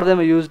 A lot of them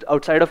are used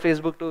outside of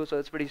Facebook too, so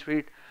it's pretty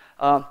sweet.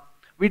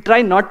 We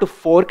try not to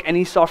fork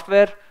any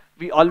software.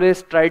 We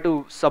always try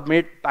to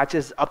submit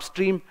patches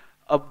upstream.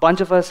 A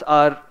bunch of us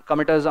are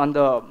committers on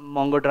the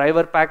Mongo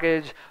driver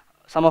package.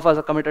 Some of us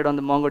are committed on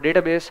the Mongo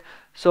database.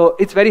 So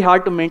it's very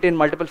hard to maintain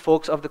multiple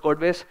forks of the code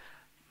base.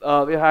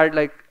 We had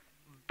like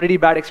pretty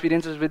bad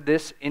experiences with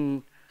this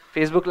in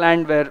Facebook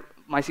land, where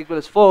MySQL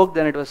is forked,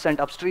 then it was sent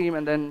upstream,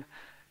 and then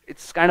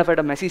it's kind of at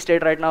a messy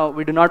state right now.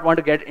 We do not want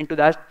to get into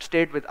that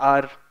state with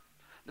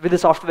the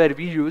software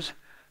we use.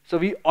 So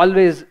we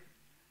always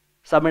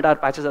submit our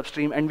patches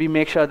upstream, and we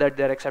make sure that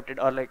they're accepted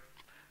or like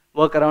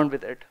work around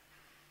with it.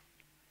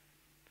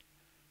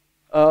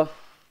 Uh,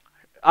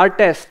 our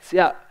tests,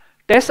 yeah.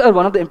 Tests are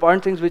one of the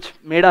important things which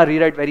made our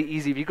rewrite very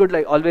easy. We could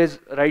like always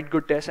write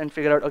good tests and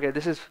figure out, okay,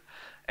 this is,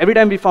 every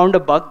time we found a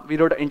bug, we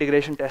wrote an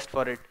integration test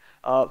for it.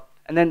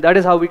 And then that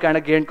is how we kind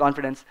of gained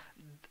confidence.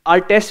 Our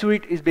test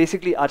suite is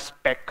basically our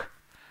spec.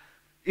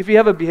 If we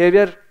have a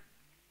behavior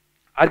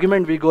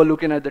argument, we go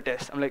looking at the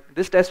test. I'm like,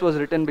 this test was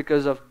written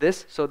because of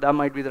this, so that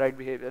might be the right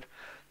behavior.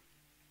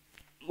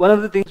 One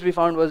of the things we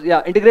found was,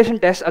 yeah, integration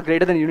tests are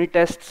greater than unit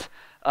tests.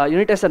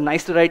 Unit tests are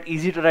nice to write,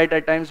 easy to write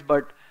at times,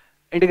 but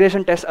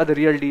integration tests are the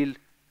real deal.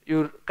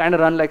 You kind of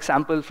run like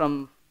sample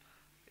from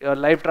your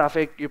live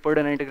traffic, you put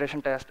an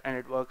integration test, and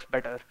it works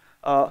better.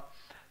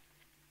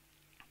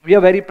 We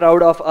are very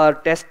proud of our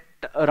test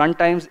run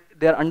times.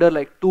 They're under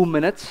like 2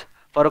 minutes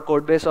for a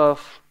code base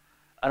of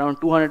around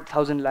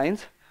 200,000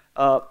 lines.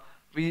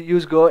 We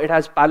use Go. It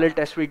has parallel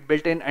test suite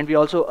built in, and we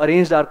also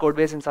arranged our code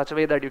base in such a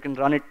way that you can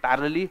run it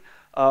parallelly.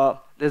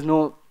 There's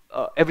no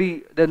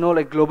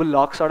like global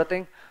lock sort of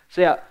thing.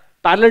 So yeah,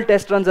 parallel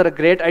test runs are a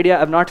great idea.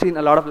 I've not seen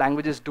a lot of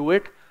languages do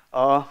it.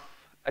 I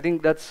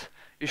think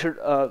you should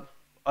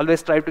always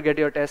strive to get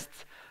your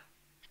tests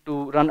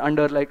to run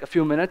under like a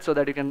few minutes so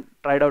that you can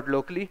try it out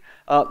locally.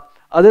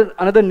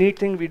 Another neat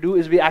thing we do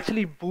is we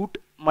actually boot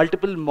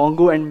multiple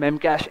Mongo and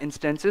Memcache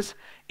instances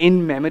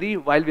in memory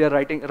while we are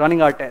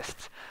running our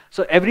tests.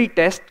 So every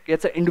test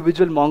gets an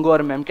individual Mongo or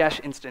a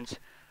Memcache instance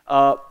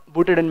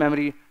booted in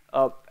memory,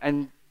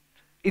 and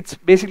it's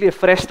basically a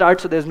fresh start,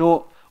 so there's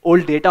no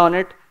old data on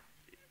it.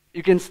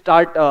 You can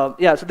start,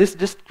 so this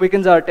just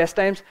quickens our test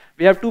times.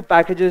 We have 2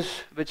 packages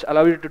which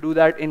allow you to do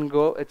that in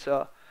Go. It's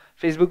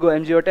Facebook Go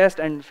MGO test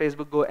and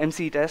Facebook Go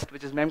MC test,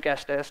 which is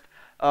Memcache test.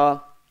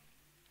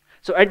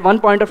 So at one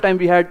point of time,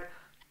 we had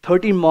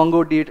 30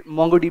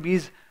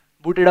 MongoDBs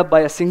booted up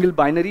by a single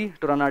binary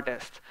to run our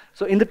tests.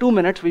 So in the 2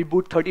 minutes, we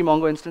boot 30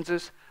 Mongo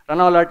instances, run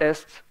all our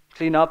tests,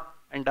 clean up,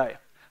 and die.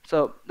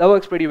 So that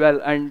works pretty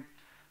well. And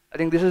I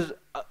think this is,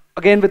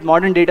 again, with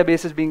modern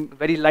databases being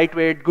very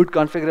lightweight, good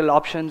configurable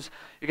options,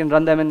 you can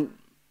run them in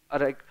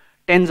like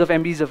tens of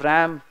MBs of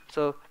RAM.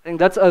 So I think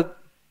that's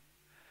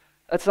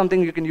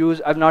something you can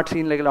use. I've not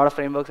seen like a lot of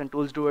frameworks and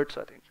tools do it,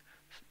 so I think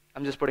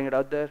I'm just putting it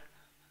out there.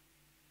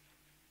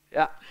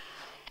 Yeah.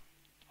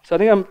 So I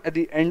think I'm at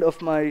the end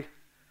of my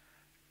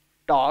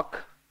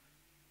talk.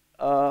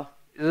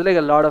 There's like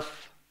a lot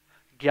of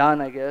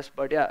gyan, I guess,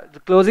 but yeah, the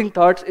closing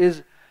thoughts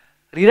is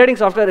rewriting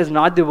software is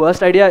not the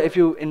worst idea if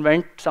you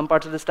invent some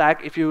parts of the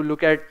stack, if you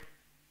look at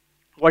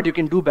what you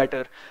can do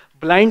better.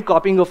 Blind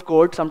copying of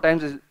code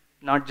sometimes is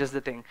not just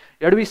the thing.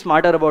 You have to be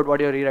smarter about what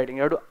you're rewriting.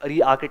 You have to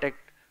re-architect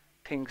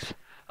things.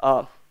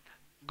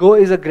 Go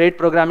is a great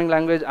programming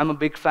language. I'm a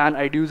big fan.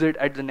 I'd use it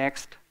at the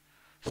next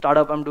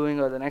startup I'm doing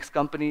or the next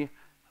company.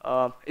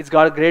 It's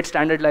got a great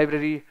standard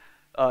library.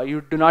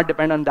 You do not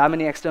depend on that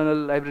many external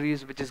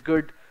libraries, which is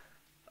good.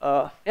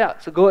 Yeah,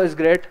 so Go is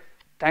great.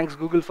 Thanks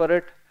Google for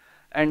it.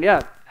 And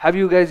yeah, have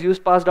you guys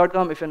used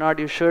pass.com? If you're not,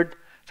 you should.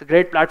 It's a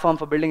great platform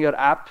for building your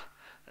app.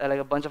 There are like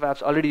a bunch of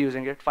apps already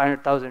using it,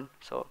 500,000.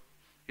 So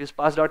use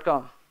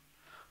pass.com.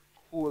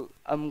 Cool.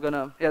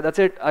 Yeah, that's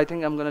it. I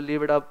think I'm gonna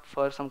leave it up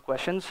for some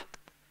questions.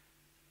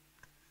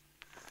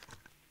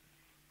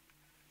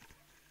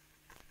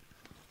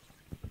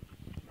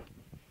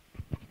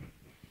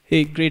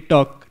 Hey, great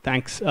talk.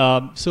 Thanks.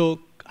 So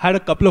I had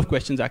a couple of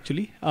questions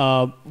actually.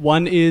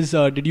 One is,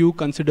 did you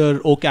consider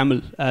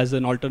OCaml as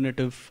an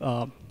alternative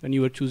when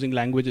you were choosing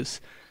languages?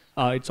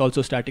 It's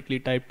also statically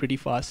typed pretty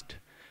fast.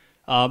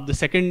 The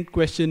second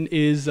question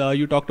is,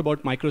 you talked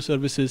about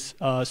microservices.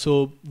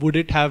 So would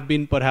it have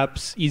been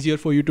perhaps easier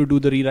for you to do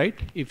the rewrite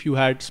if you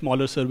had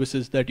smaller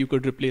services that you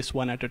could replace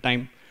one at a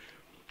time?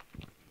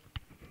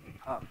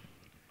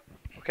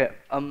 Okay.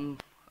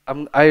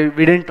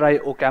 We didn't try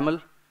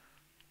OCaml.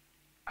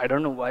 I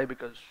don't know why,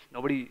 because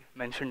nobody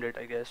mentioned it,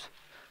 I guess.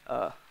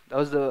 That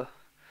was so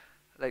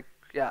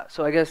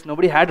I guess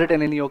nobody had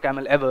written any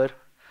OCaml ever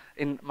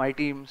in my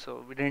team,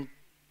 so we didn't.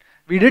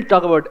 We did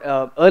talk about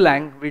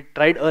Erlang. We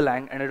tried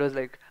Erlang, and it was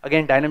like,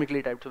 again,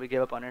 dynamically typed, so we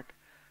gave up on it.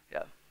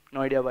 Yeah,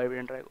 no idea why we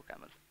didn't try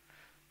OCaml.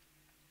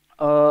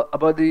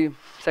 About the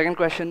second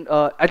question,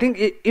 I think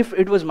if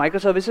it was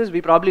microservices,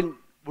 we probably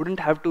wouldn't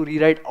have to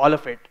rewrite all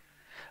of it.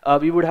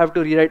 We would have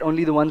to rewrite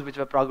only the ones which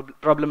were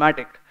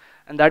problematic,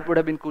 and that would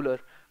have been cooler.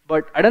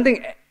 But I don't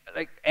think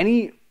like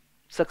any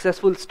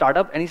successful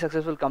startup, any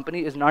successful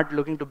company is not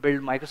looking to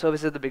build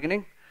microservices at the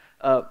beginning.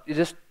 You're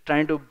just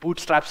trying to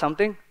bootstrap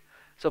something.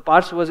 So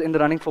Parse was in the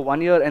running for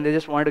 1 year, and they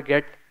just wanted to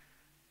get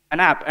an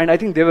app. And I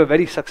think they were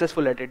very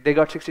successful at it. They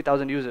got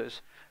 60,000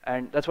 users,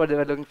 and that's what they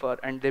were looking for,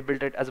 and they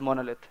built it as a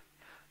monolith.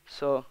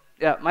 So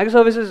yeah,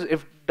 microservices,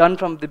 if done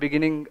from the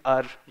beginning,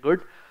 are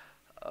good.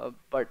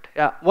 But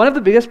yeah, one of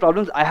the biggest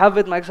problems I have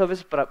with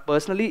microservices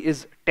personally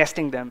is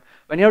testing them.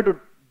 When you have to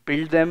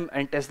build them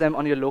and test them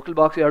on your local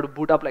box, you have to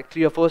boot up like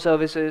 3 or 4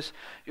 services.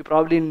 You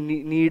probably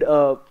need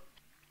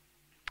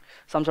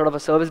some sort of a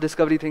service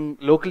discovery thing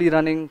locally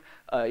running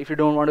if you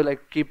don't want to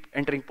like keep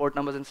entering port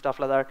numbers and stuff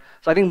like that.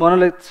 So I think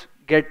monoliths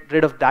get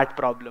rid of that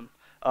problem.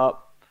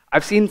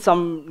 I've seen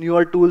some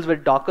newer tools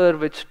with Docker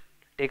which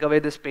take away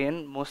this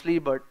pain mostly,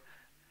 but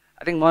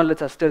I think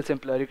monoliths are still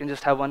simpler. You can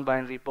just have one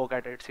binary, poke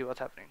at it, see what's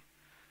happening.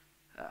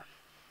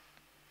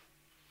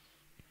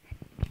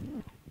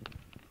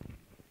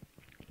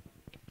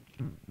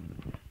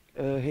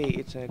 Hey,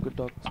 it's a good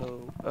talk.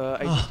 So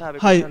I just have a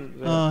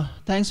question. Hi,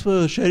 thanks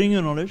for sharing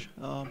your knowledge.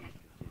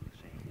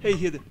 Hey,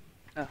 here there.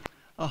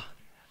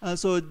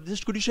 So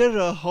just could you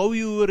share how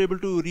you were able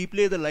to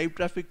replay the live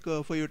traffic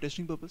for your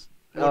testing purpose?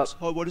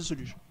 What is the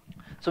solution?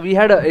 So we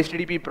had a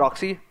HTTP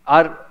proxy.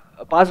 Our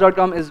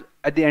pass.com is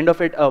at the end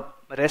of it a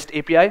REST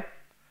API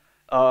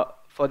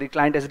for the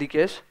client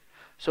SDKs.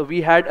 So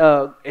we had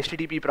a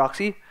HTTP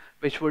proxy,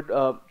 which would,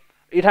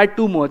 it had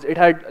two modes. It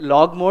had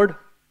log mode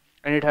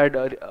and it had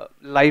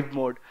live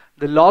mode.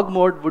 The log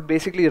mode would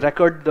basically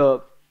record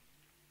the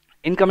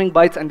incoming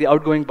bytes and the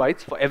outgoing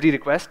bytes for every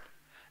request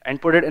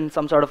and put it in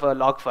some sort of a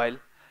log file.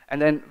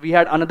 And then we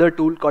had another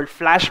tool called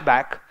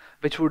flashback,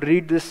 which would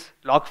read this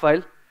log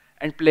file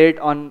and play it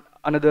on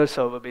another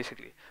server,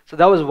 basically. So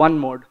that was one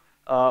mode.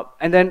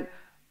 And then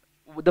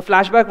the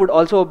flashback would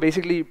also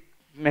basically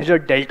measure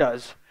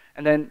deltas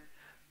and then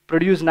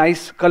produce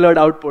nice colored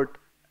output.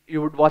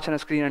 You would watch on a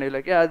screen and you're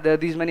like, yeah, there are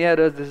these many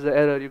errors, this is the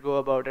error, you go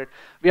about it.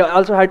 We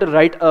also had to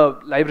write a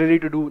library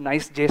to do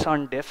nice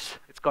JSON diffs.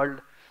 It's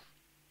called,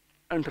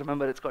 I don't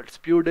remember, it's called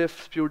spew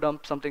diff, spew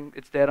dump, something.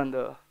 It's there on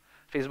the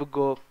Facebook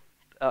Go.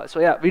 So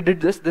yeah, we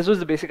did this. This was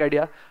the basic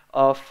idea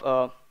of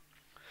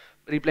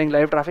replaying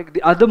live traffic.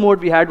 The other mode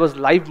we had was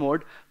live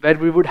mode, where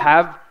we would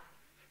have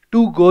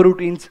two Go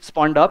routines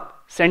spawned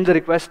up, send the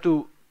request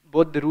to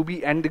both the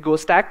Ruby and the Go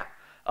stack,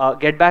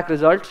 get back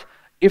results.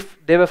 If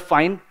they were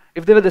fine,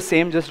 if they were the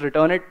same, just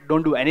return it,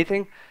 don't do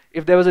anything.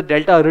 If there was a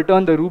delta,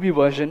 return the Ruby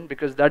version,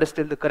 because that is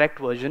still the correct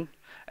version,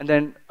 and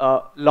then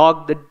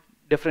log the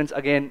difference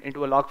again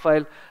into a log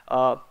file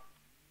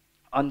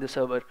on the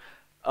server.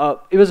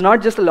 It was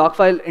not just a log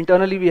file.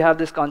 Internally, we have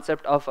this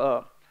concept of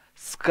a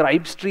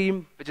scribe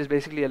stream, which is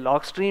basically a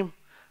log stream.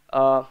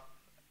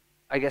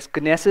 I guess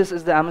Kinesis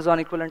is the Amazon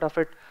equivalent of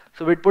it.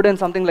 So we'd put in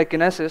something like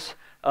Kinesis.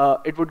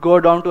 It would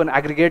go down to an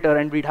aggregator,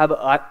 and we'd have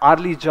an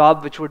hourly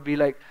job, which would be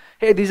like,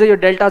 hey, these are your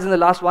deltas in the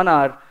last 1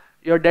 hour.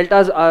 Your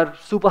deltas are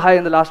super high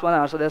in the last 1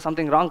 hour, so there's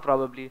something wrong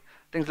probably.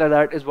 Things like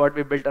that is what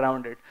we built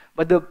around it.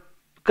 But the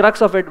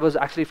crux of it was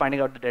actually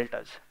finding out the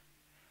deltas.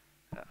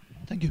 Yeah.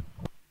 Thank you.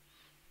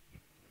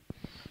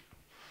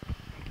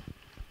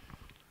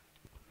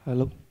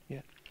 Hello.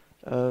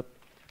 Yeah.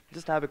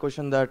 Just have a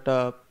question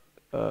that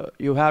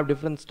you have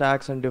different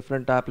stacks and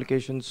different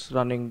applications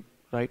running,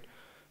 right?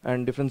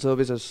 And different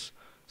services.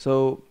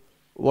 So,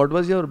 what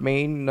was your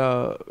main,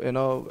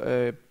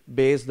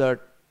 base that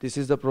this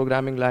is the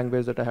programming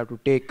language that I have to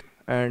take?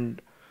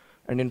 And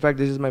in fact,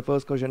 this is my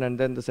first question. And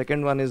then the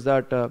second one is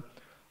that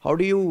how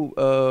do you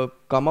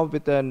come up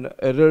with an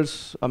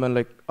errors? I mean,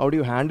 like, how do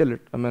you handle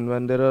it? I mean,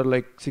 when there are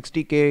like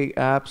 60K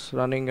apps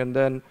running,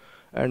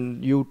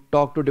 and you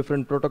talk to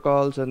different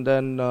protocols, and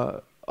then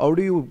how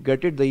do you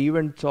get it, the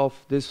events of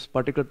this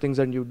particular things,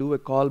 and you do a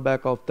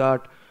callback of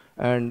that?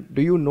 And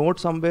do you note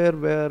somewhere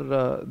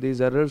where these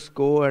errors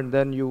go, and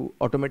then you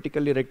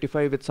automatically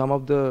rectify with some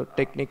of the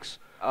techniques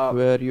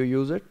where you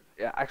use it?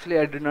 Yeah, actually,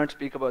 I did not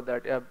speak about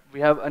that. Yeah, we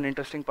have an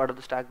interesting part of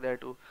the stack there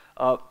too.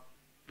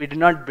 We did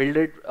not build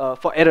it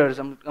for errors.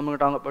 I'm going to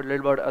talk about a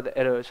little about the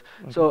errors.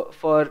 Okay. So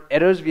for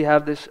errors, we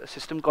have this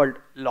system called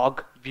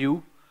log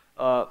view.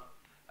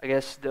 I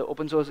guess the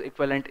open source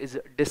equivalent is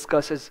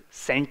Discuss's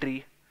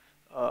Sentry,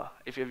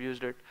 if you've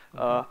used it.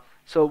 Okay.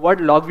 So what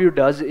LogView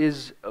does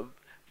is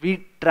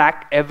we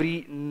track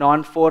every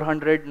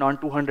non-400,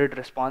 non-200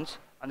 response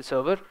on the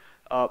server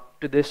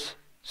to this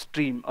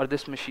stream or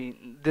this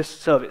machine, this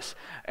service.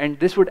 And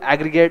this would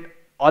aggregate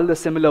all the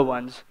similar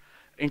ones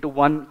into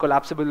one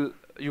collapsible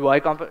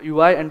UI,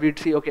 and we'd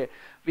see, okay,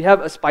 we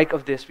have a spike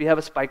of this, we have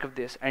a spike of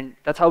this, and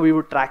that's how we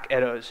would track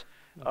errors.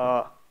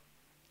 Okay.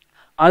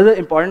 Another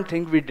important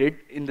thing we did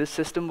in this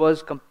system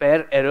was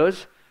compare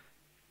errors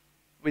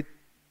with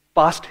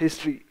past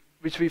history,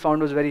 which we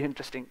found was very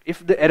interesting.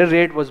 If the error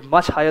rate was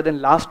much higher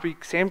than last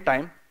week, same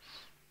time,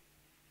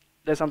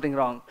 there's something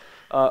wrong.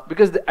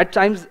 Because at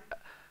times,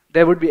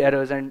 there would be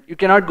errors, and you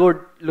cannot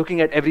go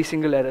looking at every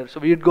single error. So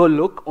we'd go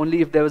look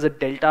only if there was a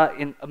delta,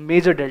 a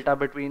major delta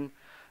between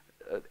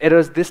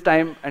errors this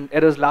time and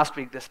errors last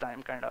week this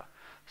time, kind of.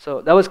 So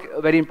that was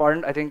very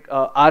important. I think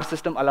our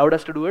system allowed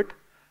us to do it.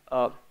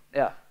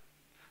 Yeah.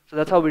 So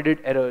that's how we did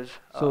errors.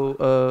 So,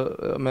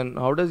 I mean,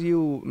 how does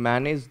you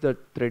manage the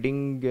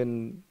threading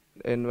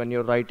in when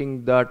you're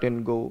writing that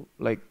in Go,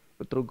 like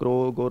through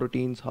Go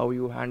routines, how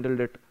you handled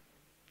it?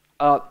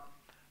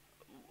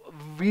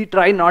 We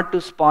try not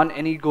to spawn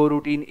any Go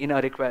routine in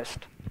a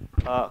request.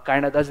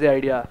 Kind of, that's the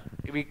idea.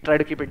 We try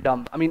to keep it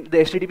dumb. I mean, the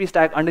HTTP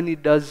stack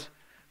underneath does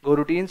Go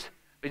routines.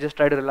 We just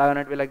try to rely on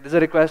it. We're like, this is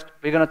a request.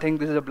 We're going to think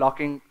this is a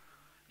blocking.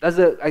 That's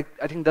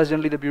I think that's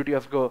generally the beauty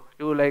of Go.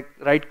 You like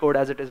write code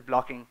as it is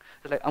blocking.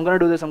 It's like, I'm going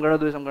to do this, I'm going to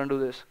do this, I'm going to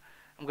do this.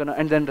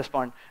 And then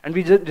respond. And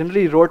we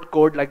generally wrote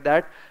code like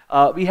that.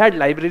 We had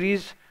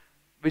libraries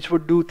which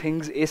would do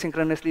things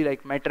asynchronously,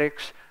 like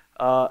metrics,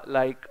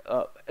 like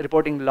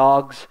reporting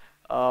logs,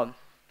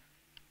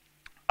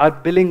 our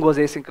billing was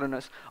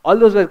asynchronous. All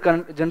those were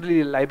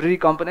generally library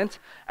components,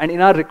 and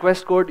in our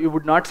request code, you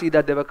would not see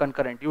that they were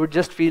concurrent. You would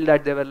just feel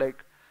that they were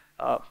like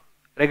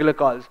regular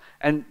calls,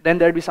 and then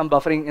there'd be some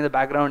buffering in the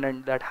background,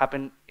 and that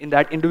happened in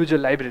that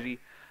individual library.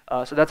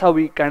 So that's how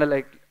we kind of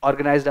like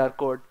organized our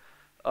code.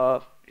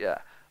 Yeah,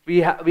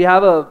 we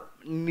have a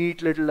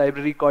neat little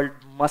library called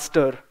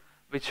muster,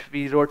 which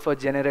we wrote for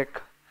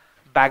generic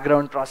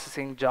background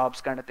processing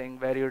jobs kind of thing,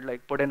 where you'd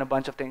like put in a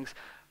bunch of things,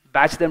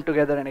 batch them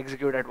together, and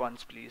execute at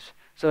once, please.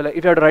 So like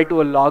if you have to write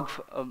to a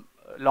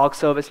log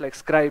service like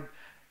scribe,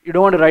 you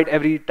don't want to write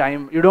every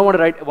time. You don't want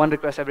to write one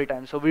request every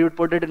time. So we would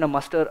put it in a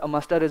muster. A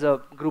muster is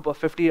a group of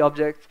 50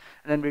 objects,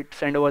 and then we'd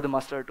send over the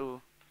muster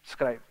to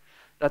scribe.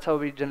 That's how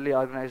we generally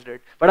organized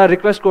it. But our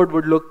request code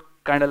would look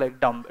kind of like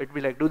dumb. It'd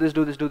be like, do this,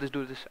 do this, do this,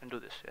 do this, and do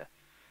this. Yeah.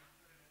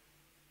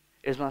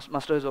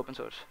 Muster is open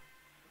source.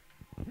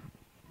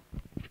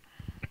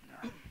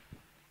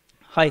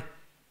 Hi.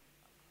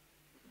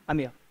 I'm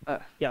here.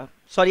 Yeah.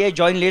 Sorry, I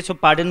joined late, so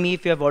pardon me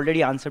if you have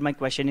already answered my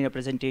question in your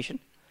presentation.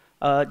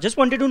 Just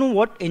wanted to know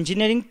what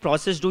engineering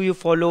process do you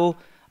follow?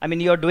 I mean,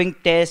 you're doing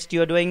tests,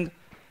 you're doing,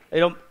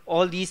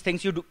 all these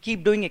things. You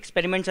keep doing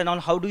experiments and all.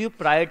 How do you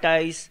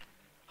prioritize?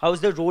 How's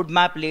the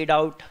roadmap laid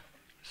out?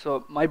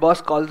 So my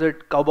boss calls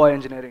it cowboy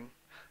engineering.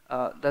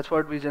 That's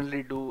what we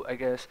generally do, I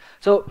guess.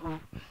 So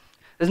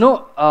there's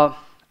no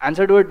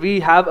answer to it. We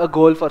have a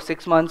goal for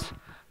 6 months.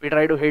 We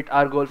try to hit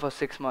our goal for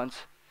 6 months.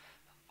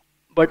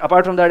 But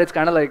apart from that, it's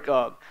kind of like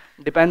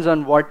depends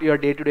on what your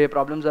day-to-day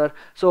problems are.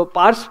 So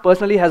Parse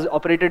personally has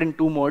operated in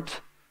 2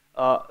 modes.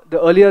 The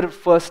earlier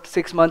first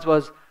 6 months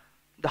was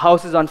the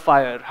house is on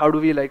fire. How do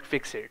we like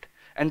fix it?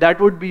 And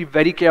that would be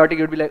very chaotic.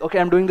 It would be like, okay,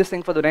 I'm doing this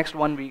thing for the next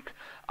 1 week.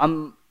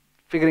 I'm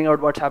figuring out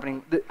what's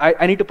happening.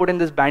 I need to put in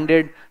this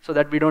band-aid so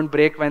that we don't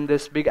break when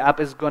this big app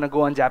is going to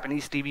go on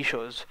Japanese TV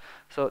shows.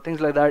 So things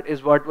like that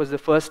is what was the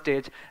first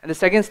stage. And the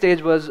second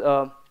stage was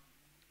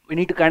we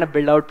need to kind of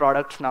build out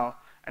products now.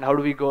 And how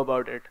do we go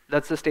about it?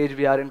 That's the stage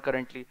we are in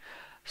currently.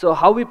 So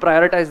how we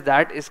prioritize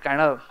that is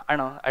kind of, I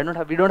don't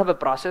know, we don't have a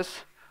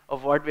process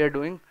of what we are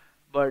doing,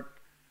 but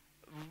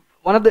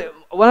one of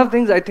the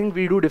things I think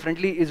we do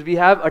differently is we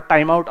have a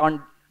timeout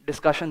on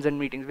discussions and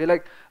meetings. We're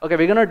like, okay,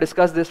 we're gonna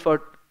discuss this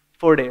for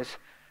 4 days,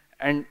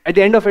 and at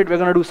the end of it, we're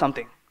gonna do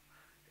something.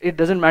 It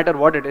doesn't matter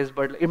what it is,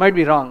 but it might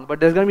be wrong,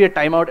 but there's gonna be a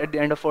timeout at the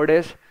end of 4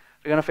 days.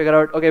 We're gonna figure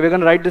out, okay, we're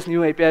gonna write this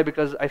new API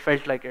because I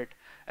felt like it,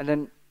 and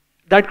then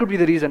that could be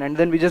the reason, and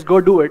then we just go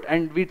do it,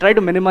 and we try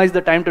to minimize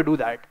the time to do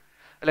that.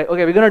 Like,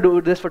 okay, we're gonna do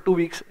this for 2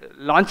 weeks,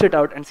 launch it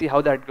out and see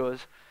how that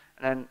goes,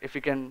 and then if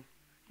we can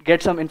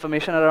get some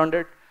information around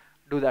it,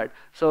 do that.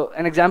 So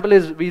an example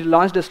is we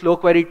launched a slow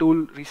query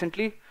tool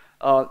recently.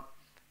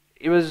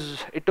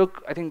 It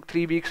took, I think,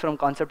 3 weeks from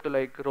concept to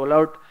like roll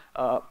out.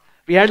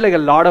 We had like a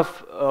lot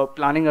of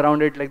planning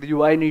around it, like the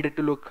UI needed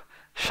to look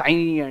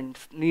shiny and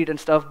neat and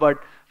stuff, but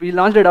we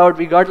launched it out,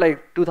 we got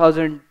like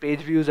 2,000 page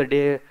views a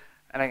day,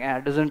 and like,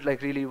 it doesn't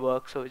like really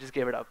work, so we just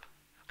gave it up,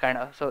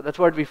 kinda. So that's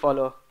what we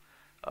follow.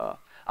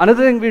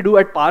 Another thing we do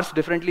at Parse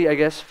differently, I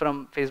guess,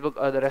 from Facebook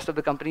or the rest of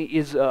the company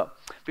is,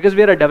 because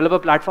we are a developer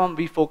platform,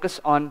 we focus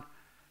on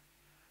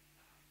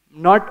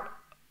not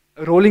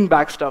rolling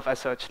back stuff as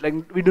such.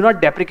 Like, we do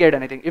not deprecate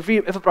anything. If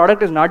a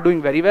product is not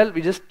doing very well,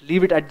 we just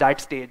leave it at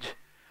that stage.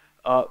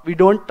 We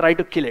don't try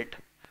to kill it,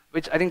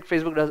 which I think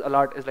Facebook does a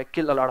lot, is like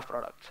kill a lot of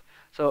products.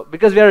 So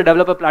because we are a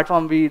developer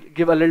platform, we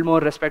give a little more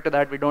respect to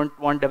that. We don't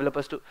want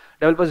developers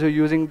who are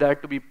using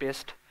that to be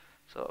pissed.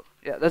 So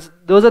yeah,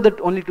 those are the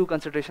only 2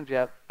 considerations we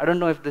have. I don't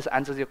know if this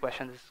answers your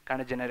question. It's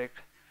kind of generic.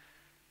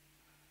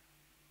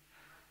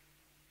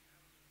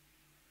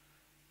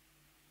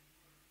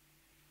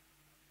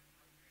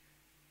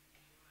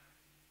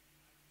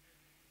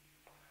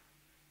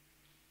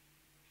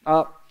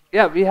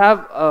 Yeah,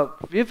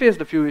 we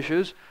faced a few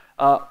issues.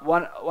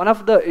 One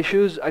of the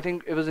issues, I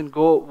think it was in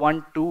Go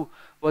 1.2,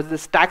 was the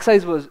stack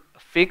size was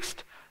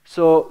fixed.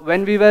 So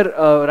when we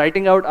were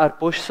writing out our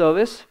push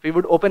service, we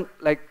would open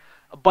like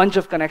a bunch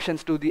of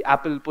connections to the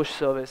Apple push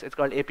service. It's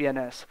called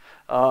APNS.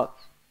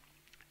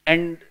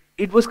 And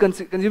it was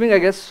consuming, I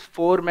guess,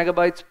 4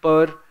 megabytes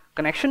per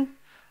connection.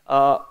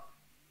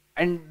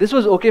 And this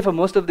was okay for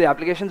most of the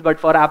applications, but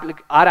for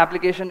our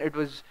application, it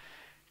was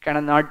kind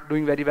of not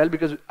doing very well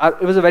because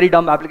it was a very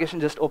dumb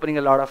application just opening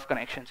a lot of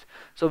connections.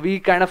 So we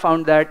kind of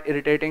found that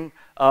irritating.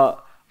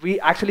 We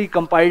actually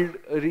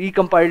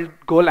recompiled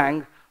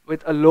Golang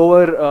with a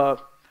lower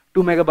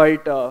 2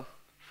 megabyte,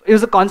 it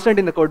was a constant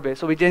in the code base.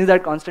 So we changed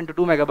that constant to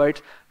 2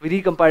 megabytes. We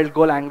recompiled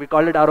Golang, we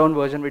called it our own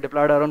version, we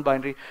deployed our own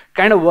binary.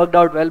 Kind of worked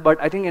out well,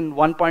 but I think in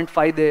 1.5,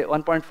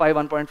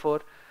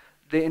 1.4,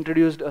 they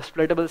introduced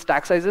splittable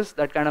stack sizes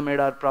that kind of made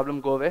our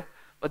problem go away.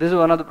 But this is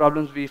one of the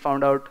problems we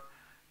found out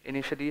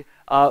initially.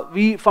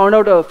 We found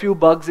out a few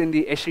bugs in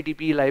the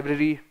HTTP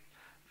library.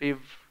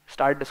 We've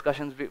started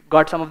discussions. We've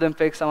got some of them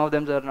fixed, some of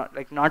them are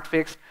not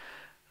fixed.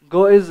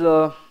 Go is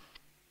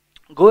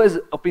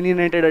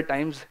opinionated at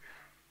times,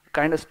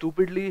 kind of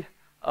stupidly.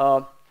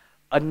 A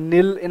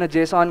nil in a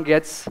JSON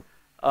gets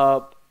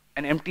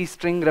an empty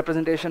string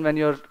representation when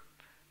you're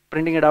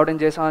printing it out in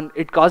JSON.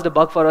 It caused a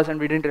bug for us, and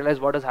we didn't realize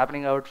what was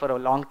happening out for a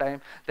long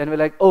time. Then we're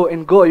like, oh,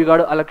 in Go, you got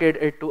to allocate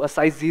it to a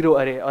size 0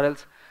 array, or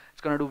else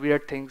it's going to do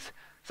weird things.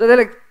 So they're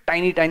like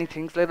tiny, tiny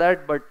things like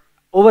that, but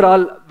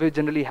overall, we're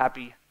generally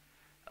happy.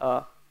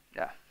 Yeah.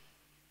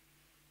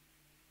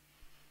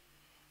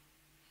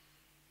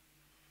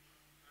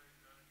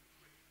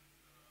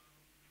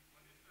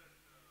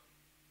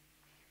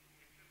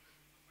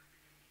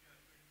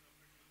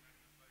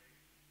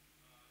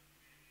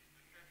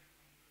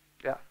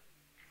 Yeah.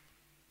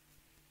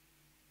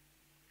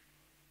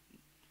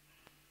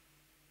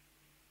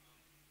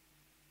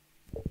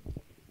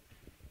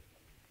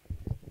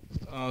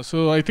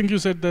 So I think you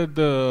said that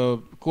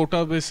the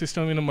quota-based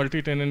system in a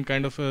multi-tenant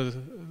kind of a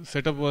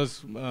setup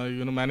was,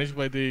 managed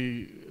by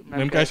the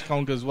memcache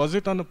counters. Was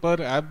it on a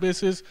per app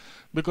basis?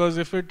 Because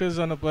if it is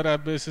on a per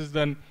app basis,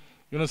 then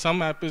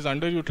some app is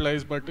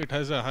underutilized, but it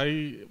has a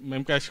high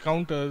memcache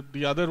counter.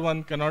 The other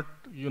one cannot,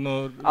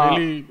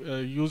 really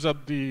use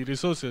up the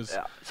resources.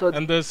 Yeah. So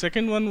and the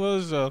second one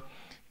was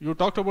you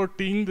talked about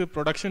teeing the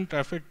production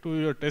traffic to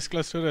your test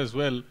cluster as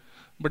well.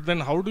 But then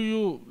how do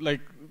you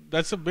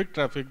that's a big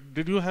traffic.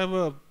 Did you have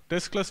a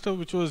test cluster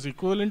which was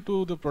equivalent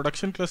to the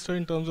production cluster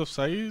in terms of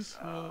size?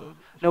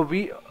 No,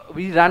 we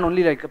ran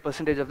only like a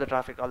percentage of the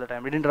traffic all the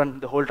time. We didn't run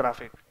the whole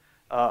traffic.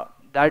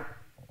 That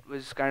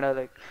was kind of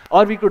like,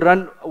 or we could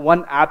run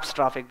one app's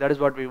traffic. That is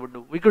what we would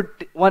do. We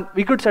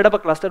could set up a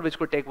cluster which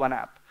could take one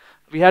app.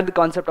 We had the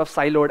concept of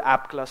siloed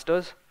app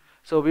clusters.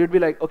 So we would be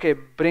like, okay,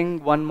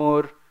 bring one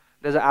more.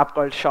 There's an app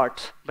called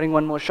Shots. Bring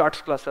one more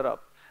Shots cluster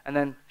up, and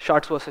then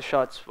Shots versus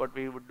Shots. What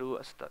we would do,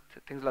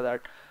 things like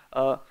that.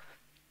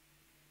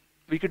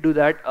 We could do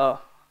that.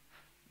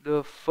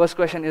 The first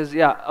question is,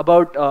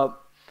 about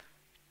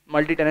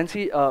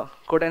multi-tenancy,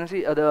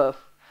 co-tenancy.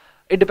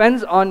 It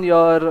depends on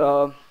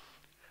your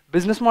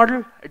business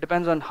model. It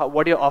depends on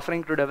what you're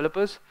offering to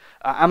developers.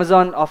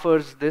 Amazon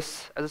offers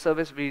this as a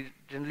service. We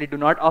generally do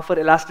not offer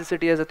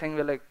elasticity as a thing.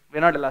 We're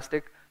not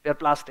elastic. We are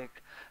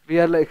plastic. We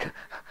are like,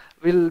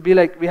 we'll be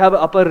like, we have an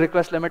upper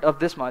request limit of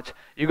this much.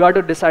 You got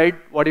to decide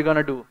what you're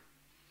gonna do.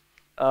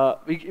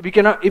 We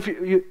cannot, if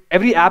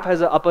every app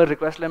has an upper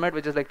request limit,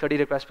 which is like 30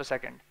 requests per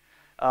second.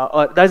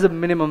 Or that's the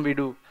minimum we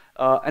do.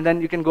 And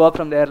then you can go up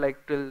from there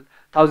like till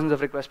thousands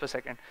of requests per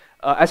second.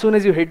 As soon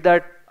as you hit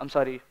that, I'm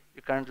sorry,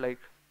 you can't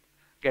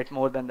get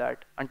more than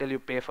that until you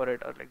pay for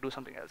it or do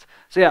something else.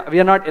 So yeah, we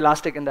are not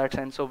elastic in that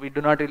sense. So we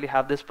do not really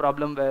have this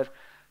problem where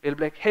we'll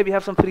be like, hey, we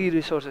have some free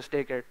resources,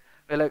 take it.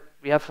 We're like,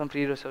 we have some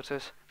free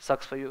resources,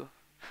 sucks for you.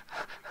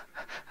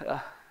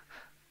 Yeah.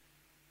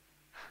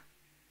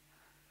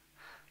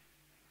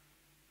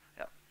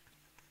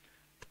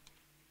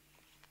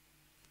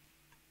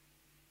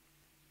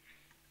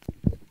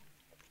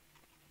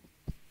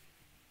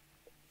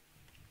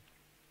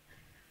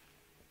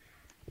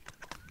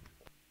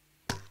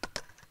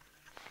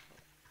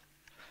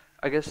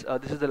 I guess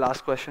this is the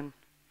last question.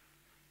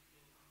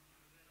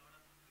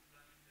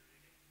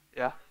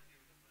 Yeah.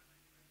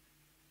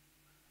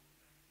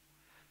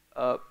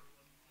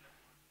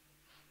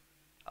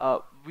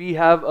 We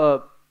have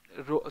a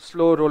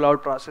slow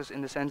rollout process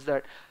in the sense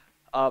that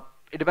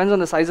it depends on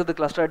the size of the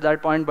cluster at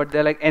that point, but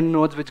there are like n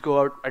nodes which go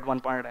out at one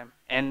point in time.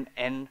 N,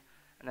 and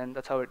then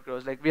that's how it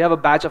grows. Like we have a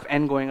batch of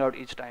n going out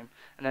each time,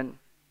 and then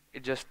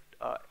it just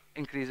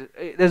increases.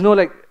 There's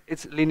no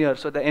it's linear,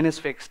 so the n is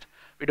fixed.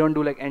 We don't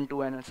do like n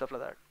to n and stuff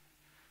like that.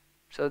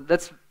 So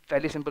that's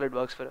fairly simple. It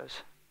works for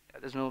us. Yeah,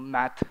 there's no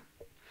math,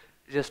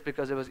 just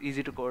because it was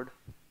easy to code.